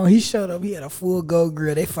the phone, he showed up. He had a full gold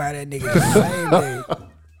grill. They fired that nigga the same day.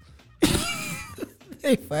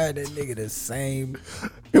 They fired that nigga the same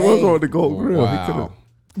It was day. on the gold grill. Wow. He could've.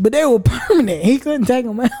 But they were permanent. He couldn't take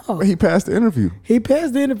them out. He passed the interview. He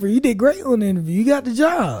passed the interview. You did great on the interview. You got the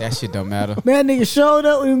job. That shit don't matter. Man, nigga showed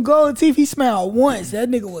up with gold teeth. He smiled once. That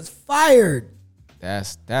nigga was fired.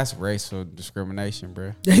 That's racial discrimination,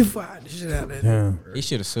 bro. They fired the shit out of that nigga. He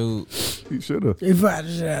should have sued. He should have. They fired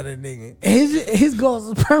the shit out of that nigga. And his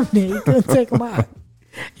goals was permanent. He couldn't take them out.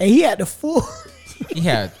 And he had the full. He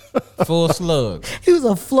had full slugs. He was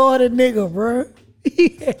a Florida nigga, bro. He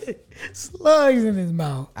had slugs in his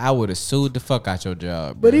mouth. I would have sued the fuck out your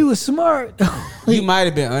job, bro. But he was smart. You might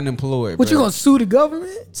have been unemployed. What, bro. you gonna sue the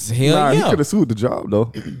government? Hell Nah, yeah. he could have sued the job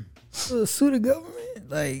though. Sue the government?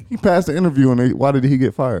 Like, He passed the interview, and why did he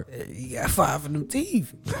get fired? he got fired for them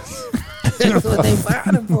teeth. That's what they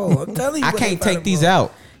fired him for. I'm telling you. I what they can't fired take him these for.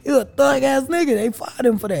 out. He was a thug ass nigga. They fired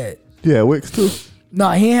him for that. Yeah, Wicks too. No,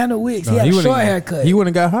 he ain't had no wigs. He Nah, had a wouldn't- short haircut. He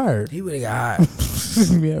wouldn't have got hired. He would have got hired.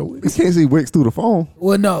 Yeah, You can't see Wicks through the phone.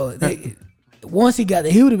 Well, no. Once he got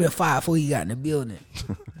there, he would have been fired before he got in the building.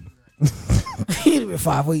 He'd have been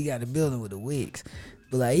fired before he got in the building with the wigs.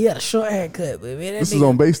 But like, he had a short haircut. But man, that This nigga, is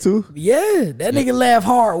on base too. yeah, that nigga laughed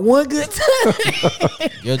hard one good time.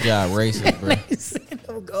 Your job racist, bro. He seen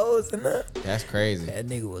them goals and that. That's crazy. That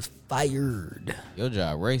nigga was fired. Your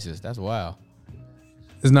job racist. That's wild.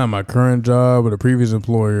 It's not my current job, but a previous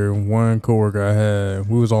employer, one coworker I had,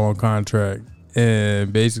 we was all on contract,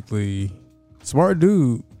 and basically, smart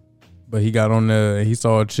dude, but he got on there and he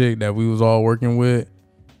saw a chick that we was all working with.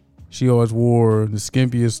 She always wore the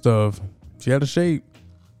skimpiest stuff. She had a shape,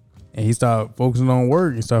 and he started focusing on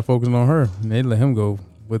work. He started focusing on her, and they let him go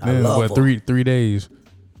within love what, her. three days.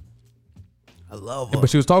 I love her.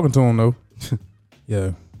 But she was talking to him though.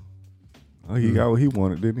 Yeah. Oh, he got what he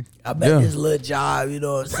wanted, didn't he? I bet Yeah. this little job, you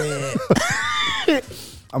know what I'm saying?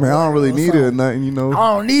 I mean, I don't really need it or nothing, you know.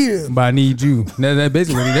 I don't need it. But I need you. That's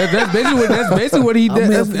basically that's basically what he I'm did.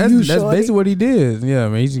 here That's, for that's, you, that's shorty. basically what he did. Yeah,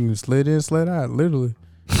 man, he just slid in, slid out, literally.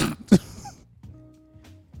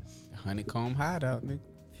 Honeycomb hideout,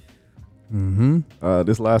 nigga.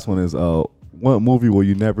 This last one is what movie will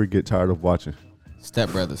you never get tired of watching? Step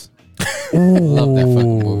Brothers. Love that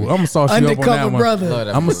fucking movie. I'm gonna sauce you up on that Undercover one. brother. Love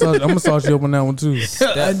that I'm gonna sauce you up on that one too.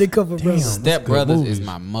 Undercover brother. Step good Brothers movies. is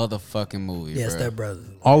my motherfucking movie, Yeah, bro. Step Brothers.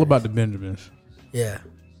 All about the Benjamins. Yeah.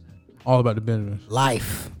 All about the Benjamins.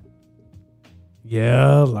 Life.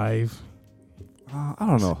 Yeah, life. I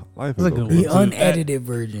don't know. Life is It's like a- okay. The unedited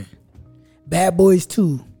version. Bad Boys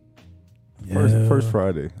 2. First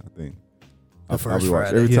Friday, I think. I'll first be watching.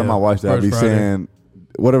 Friday. Every time Yeah, I watch that, I'll first be Friday. saying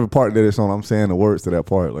whatever part that it's on. I'm saying the words to that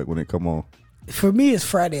part, like when it come on. For me, it's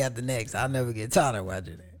Friday after next. I'll never get tired of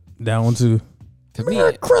watching it. That one too. To me,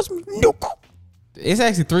 it's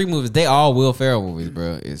actually 3 movies. They all Will Ferrell movies,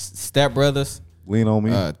 bro. It's Step Brothers, Lean on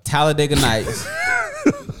me. Talladega Nights.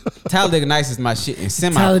 Talladega Nights is my shit. And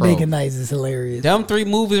Talladega Semi-Pro. Nights is hilarious. Them 3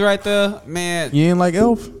 movies right there, man. You ain't like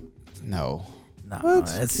Elf? No, No,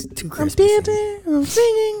 that's too crispy. I'm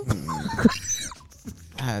singing.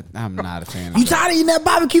 I'm not a fan. You of that. tired of eating that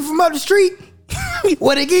barbecue from up the street?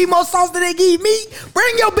 What they give you more sauce than they give me?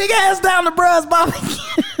 Bring your big ass down to Bruh's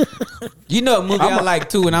barbecue. You know what movie I like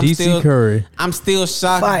too, and DC Curry. I'm still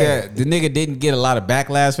shocked Fire. that the nigga didn't get a lot of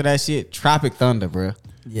backlash for that shit. Tropic Thunder, bro.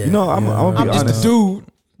 Yeah. you know, I'm gonna I'm be just honest. a dude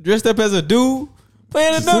dressed up as a dude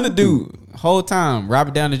playing another dude. Whole time,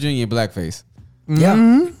 Robert Downey Jr. in blackface.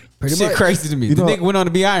 Yeah. Pretty Shit much. crazy to me. You The know- nigga went on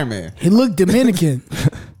to be Iron Man. He looked Dominican.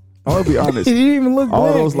 I'm gonna be honest. He didn't even look all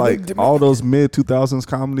black. those He looked like Dominican. all those mid 2000s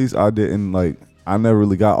comedies, I didn't like. I never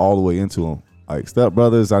really got all the way into them. Like Step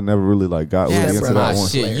Brothers, I never really like got really That's into my that one.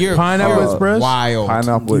 shit. You're Pineapple you're Express? wild.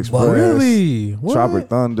 Pineapple Express, Really? What? Tropic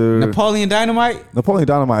Thunder, Napoleon Dynamite. Napoleon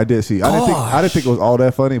Dynamite. I did see. I didn't think it was all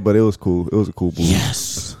that funny, but it was cool. It was a cool movie.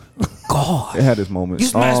 Yes. God. It had its moments. You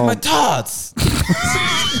smashed my tots.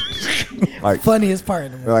 like Funniest part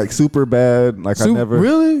of the movie. like super bad. Like I never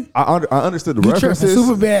Really? I understood the You tripping. references.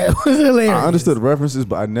 Super bad was hilarious. I understood the references,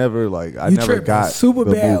 but I never like I You never tripping. got Super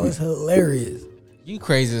the bad movie. was hilarious. You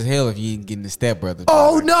crazy as hell if you ain't getting the Step Brothers.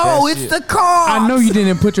 Oh Like, no, that it's shit. the car. I know you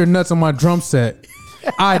didn't put your nuts on my drum set.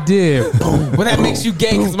 I did. But that makes you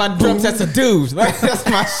gay because my drum set's a dude. Like, that's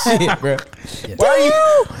my shit, bro.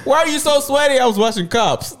 Why are you so sweaty? I was watching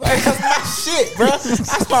Cops. Like, that's my shit, bro.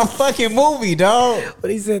 That's my fucking movie, dog. But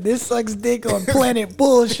he said this sucks dick on planet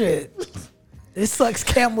bullshit. This sucks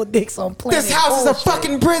camel dicks on planet. This house is a bullshit.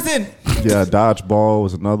 fucking prison. Yeah, Dodgeball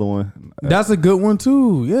was another one. That's a good one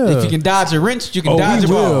too. Yeah. If you can dodge a wrench, you can Oh, dodge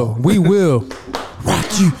we a will. ball. We will. Rock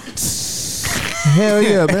you. Hell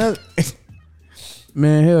yeah, man.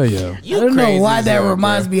 Man, hell yeah. I don't know why that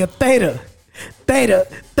reminds me of Theta. Theta.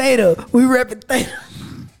 We repping Theta.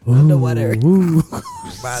 I don't know why that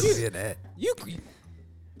reminds me of that.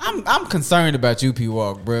 I'm concerned about you, P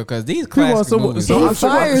Walk, bro, because these classic movies. He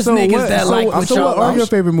fires niggas that like what So what y'all are your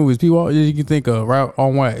favorite movies, P Walk? You can think of right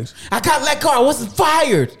on wax. I got let go. I wasn't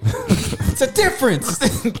fired. It's a difference.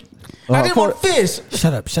 I didn't want fish.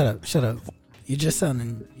 Shut up. You just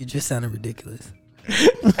sounding ridiculous.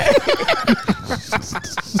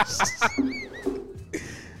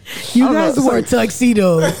 You guys wore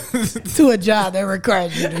tuxedos to a job that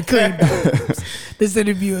requires you to clean bathrooms. This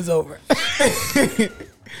interview is over.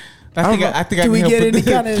 I think Do we get any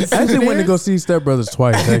kind of I actually went to go see Step Brothers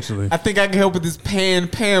twice, actually. I think I can help with this Pam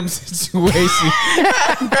situation.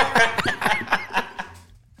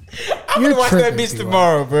 I'm gonna watch that bitch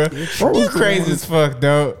tomorrow, bro. You crazy as fuck,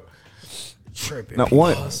 dog. Tripping.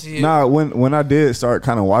 Now, when I did start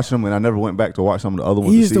kind of watching them, and I never went back to watch some of the other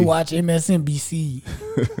ones. He used to watch MSNBC.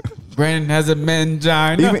 Brandon has a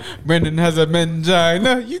mangina. Brandon has a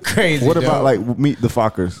mangina. You crazy. What about like Meet the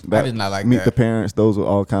Fockers? I did not like Meet that. the Parents. Those were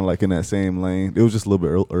all kind of like in that same lane. It was just a little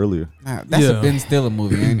bit earlier. Nah, that's a Ben Stiller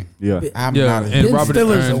movie, ain't it? Yeah. I'm Yeah, not and Ben Robert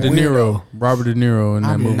Stiller's a De Niro. Robert De Niro in that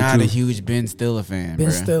I'm movie not too. a huge Ben Stiller fan, Ben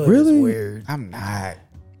bro. Stiller Really? is weird. I'm not.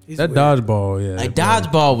 He's That weird. dodgeball, yeah. Like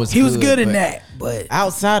Dodgeball was He was good in but that, but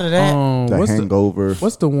outside of that, The what's Hangover.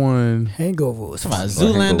 what's the one? Hangover was come on, fun.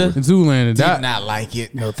 Zoolander. Zoolander. Did That, not like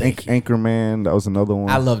it. No, thank you. Anchorman. That was another one.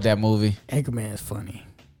 I love that movie. Anchorman is funny.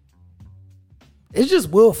 It's just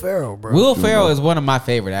Will Ferrell, bro. Will Ferrell is one of my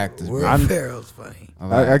favorite actors, bro. Will Ferrell's funny.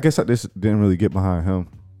 I guess I just didn't really get behind him.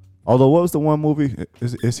 Although, what was the one movie?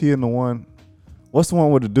 Is he in the one? What's the one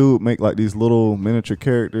where the dude make like these little miniature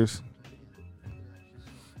characters?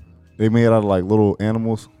 They made out of like little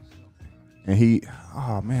animals, and he.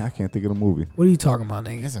 Oh man, I can't think of the movie. What are you talking about,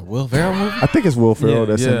 nigga? It's a Will Ferrell movie. I think it's Will Ferrell.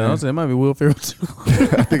 That's in I there. was saying it might be Will Ferrell too.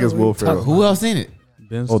 I think it's Will Ferrell. Who else in it?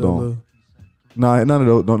 Ben Hold Stiller. on. Nah, none of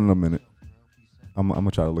those. Not in a minute. I'm gonna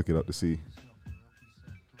try to look it up to see.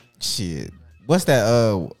 Shit. What's that?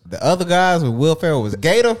 The other guys with Will Ferrell was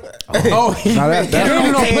Gator. Oh, Now that,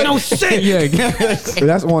 no shit. Yeah,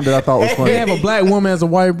 that's one that I thought was funny. they have a black woman as a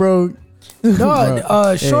white bro.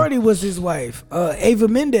 No, Shorty was his wife. Ava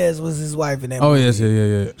Mendez was his wife in that Oh movie. yes,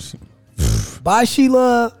 yeah. Bye,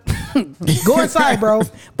 Sheila. Go inside, bro.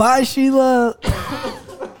 Bye, Sheila.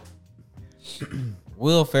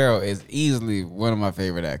 Will Ferrell is easily one of my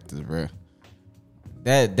favorite actors, bro.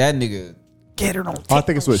 That nigga. Get her on. I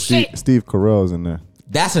think it's with Steve Carell's in there.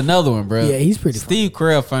 That's another one, bro. Yeah, he's pretty Steve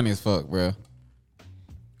Carell funny as fuck, bro.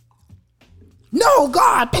 No,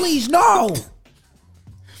 God, please, no.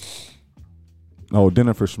 Oh,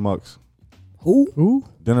 Dinner for Schmucks. Who?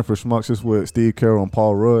 Dinner for Schmucks is with Steve Carell and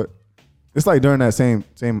Paul Rudd. It's like during that same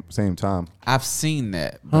time. I've seen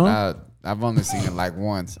that, but I've only seen it like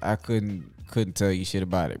once. I couldn't tell you shit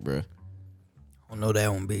about it, bro. I don't know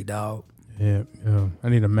that one, big dog. Yeah. I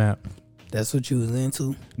need a map. That's what you was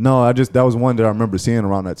into? No, that was one that I remember seeing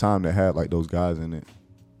around that time that had like those guys in it.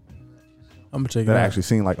 I'm gonna check it That I out. actually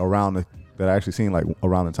seen like around the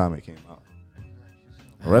time it came out.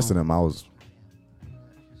 The rest of them, I don't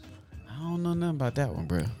know nothing about that one,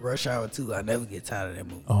 bro. Rush Hour 2. I never get tired of that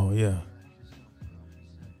movie. Oh yeah.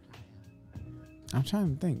 I'm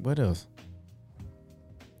trying to think. What else?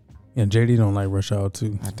 Yeah, JD don't like Rush Hour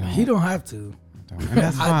 2. I don't. He don't have to. And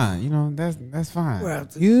that's fine. You know, that's fine. Don't have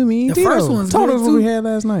to. You mean The first one's told good us what too. we had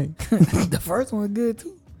last night. The first one good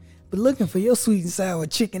too. But looking for your sweet and sour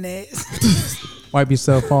chicken ass. Wipe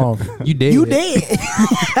yourself off. You dead. You dead.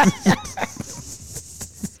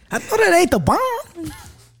 I thought it ain't the bomb.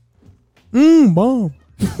 Bomb.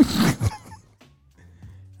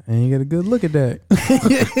 I ain't got a good look at that.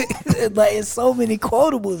 Like it's so many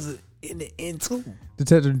quotables in two.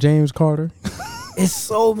 Detective James Carter. It's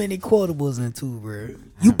so many quotables in two, bro.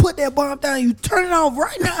 You put that bomb down, you turn it off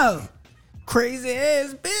right now. Crazy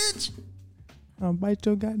ass bitch. I'll bite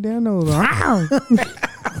your goddamn nose.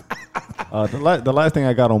 the last thing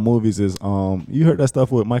I got on movies is you heard that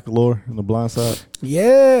stuff with Michael Orr in The Blind Side?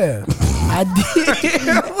 Yeah, I did.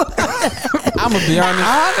 I'm gonna be honest.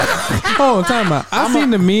 Oh, time out. I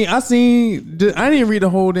didn't read the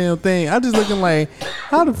whole damn thing. I just looking like,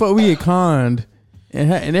 how the fuck we get conned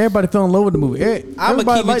and everybody fell in love with the movie.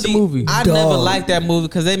 Everybody liked the movie. I never liked that movie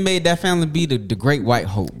because they made that family be the great white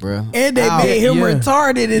hope, bro. And they made him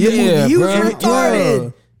retarded in the movie. He was retarded. Yeah.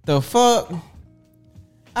 The fuck.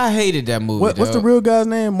 I hated that movie. What's the real guy's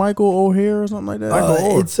name? Michael O'Hare or something like that? Michael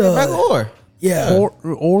Orr. It's Michael Orr. Yeah.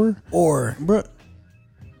 Orr. Or Bro.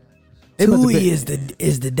 Tui is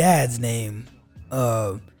the dad's name.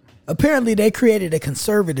 apparently they created a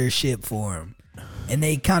conservatorship for him, and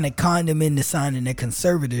they kind of conned him into signing a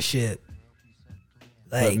conservatorship.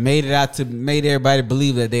 Like, made everybody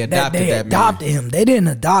believe that they adopted that man. Him. They didn't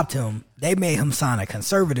adopt him. They made him sign a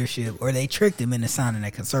conservatorship, or they tricked him into signing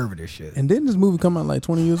a conservatorship. And didn't this movie come out like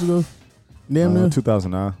 20 years ago? Damn near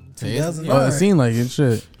 2009. 2009. Oh, it seemed like it.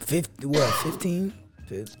 Shit. 15?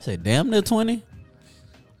 Say damn near 20.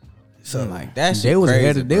 Something like that. They was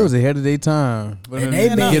ahead of their time. And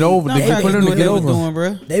they made, get over. They put them to get over. Doing,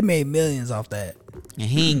 bro. They made millions off that. And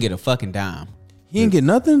he didn't get a fucking dime. He didn't get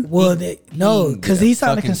nothing? Well, because he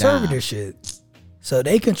signed a conservatorship. So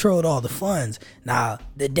they controlled all the funds. Now,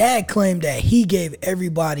 the dad claimed that he gave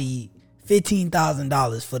everybody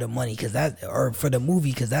 $15,000 for the money for the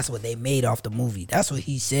movie, because that's what they made off the movie. That's what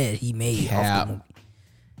he said he made off the movie.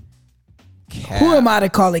 Who am I to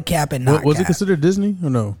call it cap and not? Was it considered Disney or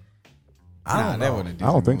no? I don't know.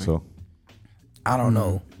 I don't think so. I don't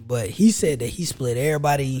know. But he said that he split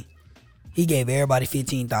everybody. He gave everybody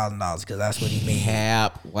 $15,000 because that's what he made.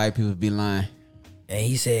 Cap. White people be lying. And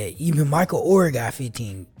he said even Michael Orr got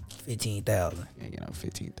 $15,000. Yeah, you know,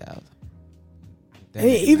 $15,000.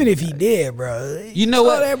 Even if he did, bro. You know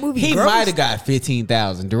what? That movie he might have got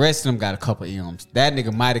 $15,000. The rest of them got a couple M's. That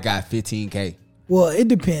nigga might have got $15K. Well, it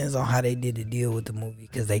depends on how they did the deal with the movie,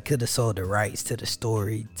 because they could have sold the rights to the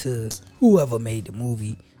story to whoever made the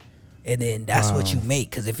movie, and then that's what you make.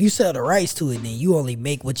 Because if you sell the rights to it, then you only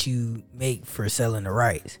make what you make for selling the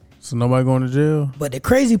rights. So nobody going to jail? But the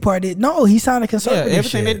crazy part is, no, he signed a conservatorship. Yeah,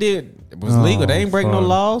 everything they did was legal. They ain't break no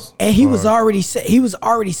laws. And he was already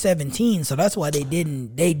 17, so that's why they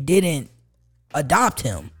didn't adopt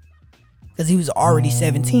him, because he was already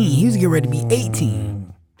 17. He was getting ready to be 18.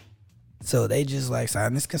 So they just like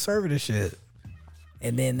signed this conservatorship,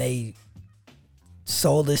 and then they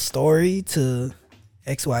sold this story to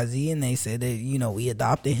XYZ, and they said that we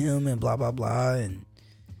adopted him and blah blah blah, and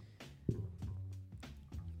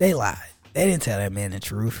they lied. They didn't tell that man the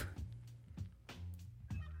truth.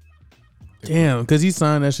 Damn, because he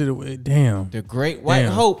signed that shit away. Damn. The Great White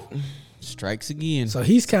Hope strikes again. So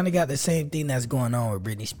he's kind of got the same thing that's going on with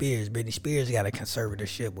Britney Spears. Britney Spears got a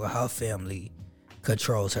conservatorship where her family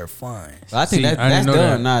controls her funds. Well, I think that's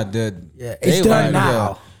done now. It's done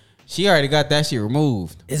now. She already got that shit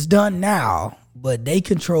removed. It's done now, but they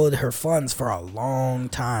controlled her funds for a long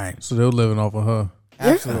time. So they're living off of her.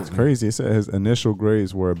 Absolutely. It's crazy. It said his initial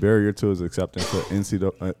grades were a barrier to his acceptance to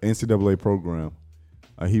NCAA program.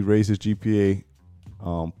 He raised his GPA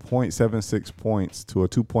 0.76 points to a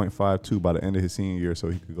 2.52 by the end of his senior year so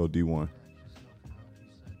he could go D1.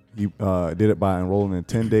 He did it by enrolling in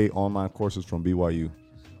 10-day online courses from BYU.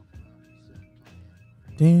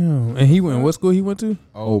 Damn. And he went, what school he went to?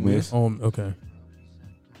 Ole Miss. Oh, okay.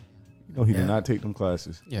 He did not take them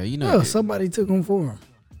classes. Yeah, somebody took him for him.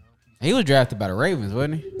 He was drafted by the Ravens,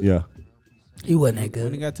 wasn't he? Yeah. He wasn't that good.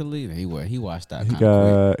 When he got to the league, he washed out.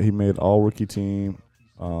 He made all rookie team,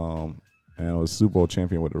 and was Super Bowl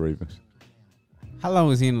champion with the Ravens. How long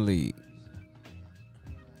was he in the league?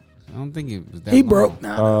 I don't think it was that He long. broke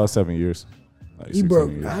now. 7 years. He broke.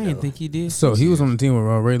 I didn't think he did. So he was on the team with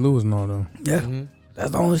Ray Lewis and all though. Yeah.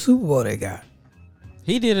 That's the only Super Bowl they got.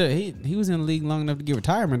 He did he was in the league long enough to get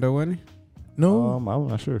retirement though, wasn't he? No. I'm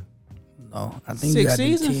not sure. No, I think 6 you got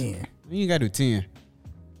seasons? do 10. You gotta do 10.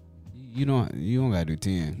 You don't gotta do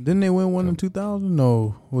 10. Didn't they win one in 2000?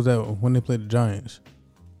 No. Was that when they played the Giants?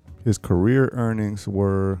 His career earnings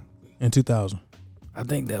were in 2000. I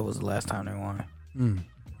think that was the last time they won.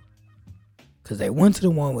 Because they went to the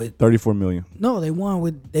one with $34 million. No,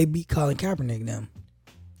 they beat Colin Kaepernick and them.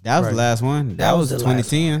 That was the last one. That was the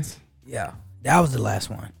 2010s. Yeah, that was the last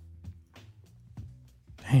one.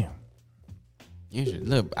 Damn.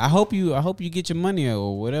 Look, I hope you get your money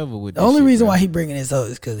or whatever with the only reason why he bringing this up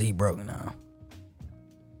is because he broke now.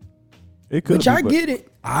 It could, which I get it.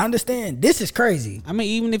 I understand. This is crazy. I mean,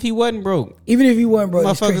 even if he wasn't broke,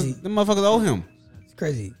 it's crazy. The motherfuckers owe him. It's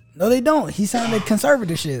crazy. No, they don't. He signed a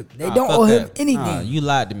conservatorship. They don't owe him anything. You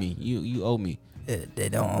lied to me. You owe me. They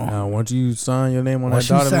don't. Now, once you sign your name on that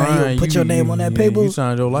dotted line, put your name on that paper. You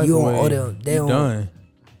signed your life away. Owe them. They done.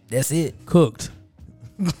 That's it. Cooked.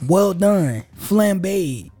 Well done.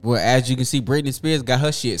 Flambéed. Well, as you can see, Britney Spears got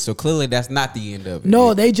her shit, so clearly that's not the end of it.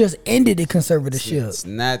 No, they just ended the conservatorship. It's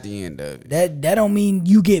not the end of it. That don't mean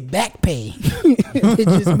you get back pay. It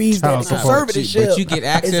just means that the conservatorship but you get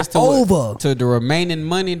access to over. To the remaining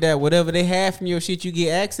money that whatever they have from your shit, you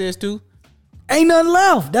get access to. Ain't nothing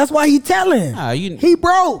left. That's why he telling. He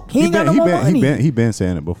broke. He ain't got no more money. He been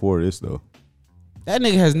saying it before this though. That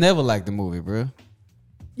nigga has never liked the movie, bro.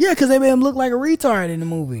 Yeah, because they made him look like a retard in the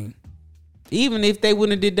movie. Even if they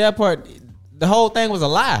wouldn't have did that part, the whole thing was a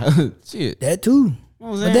lie. Shit. That too.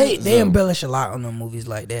 But they So- embellish a lot on the movies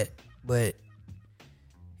like that. But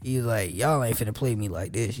he was like, y'all ain't finna play me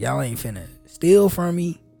like this. Y'all ain't finna steal from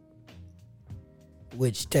me.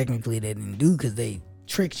 Which technically they didn't do because they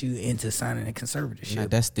tricked you into signing a conservatorship. Nah,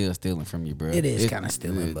 that's still stealing from you, bro. It is kind of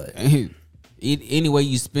stealing, but any way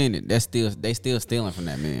you spend it, they still stealing from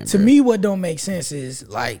that man. to me, what don't make sense is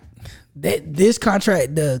like that this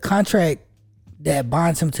contract, the contract that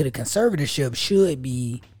binds him to the conservatorship should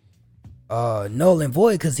be null and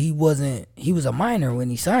void because he was a minor when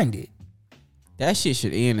he signed it. that shit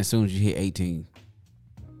should end as soon as you hit 18.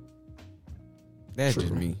 That's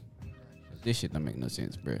just me. This shit don't make no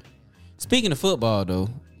sense, bro. Speaking of football, though,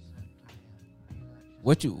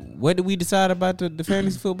 what did we decide about the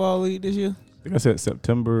fantasy football league this year? I think I said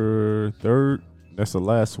September 3rd. That's the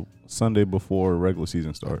last Sunday before regular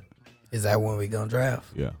season start. Is that when we gonna draft?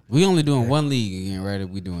 Yeah. We only doing one league again, right? Or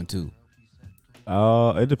we doing two?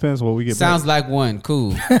 It depends what we get. Sounds back. like one.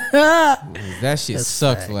 Cool. That shit That's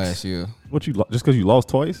sucked facts. last year. What just because you lost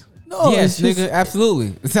twice? No, Yes, it's nigga.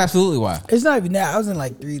 Absolutely. It's absolutely why. It's not even that. I was in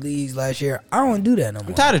like 3 leagues last year. I don't do that no more.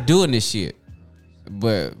 I'm tired of doing this shit.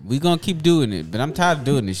 But we gonna keep doing it. But I'm tired of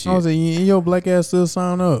doing this shit. I was like, your black ass still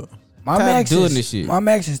sign up. My tired of max doing is this shit. My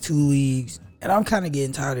max is 2 leagues, and I'm kind of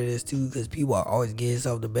getting tired of this too because people are always getting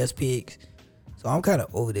themselves the best picks. So I'm kind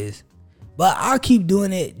of over this, but I'll keep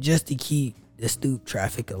doing it just to keep the stoop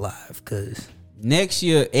traffic alive. Cause Next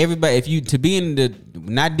year, everybody, if you to be in the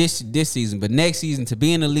not this season, but next season to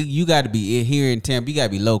be in the league, you got to be here in Tampa. You got to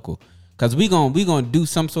be local, cause we gonna do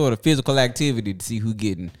some sort of physical activity to see who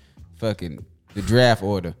getting fucking the draft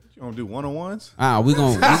order. You gonna do one-on-ones? We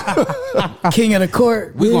gonna king of the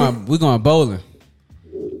court, we going bowling.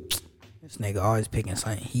 This nigga always picking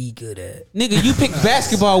something he good at. Nigga, you pick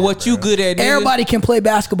basketball. What you good at? Nigga. Everybody can play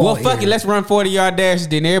basketball. Well, fuck here. it. Let's run 40-yard dashes.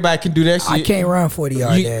 Then everybody can do that shit. I can't run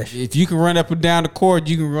 40-yard You- dash. If you can run up and down the court,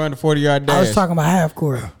 you can run the 40-yard dash. I was talking about half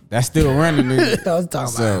court. That's still running, nigga. I was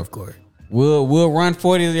talking So, about half court. We'll run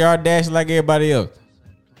 40-yard dash like everybody else.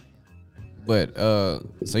 But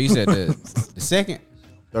so you said the second,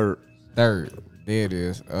 Third. third. There it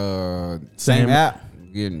is. Same Same. app.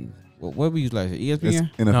 Getting what we use like It's ESPN.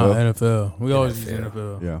 No, NFL. NFL. We always use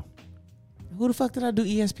NFL. Yeah. Who the fuck did I do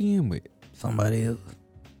ESPN with? Somebody else.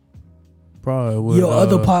 Probably with Your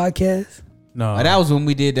other podcast, No, Oh, that was when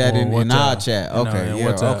we did that in WhatsApp. our chat. No, Okay, in yeah,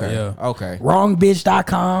 WhatsApp, okay, yeah. okay.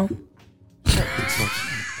 wrongbitch.com.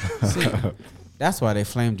 See, that's why they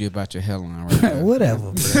flamed you about your hairline right there.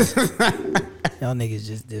 Whatever, bro. Y'all niggas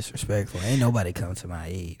just disrespectful. Ain't nobody come to my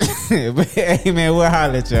aid. But hey man, we'll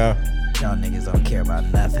holler at y'all. Y'all niggas don't care about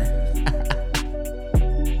nothing.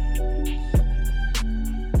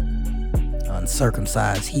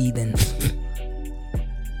 Uncircumcised heathen.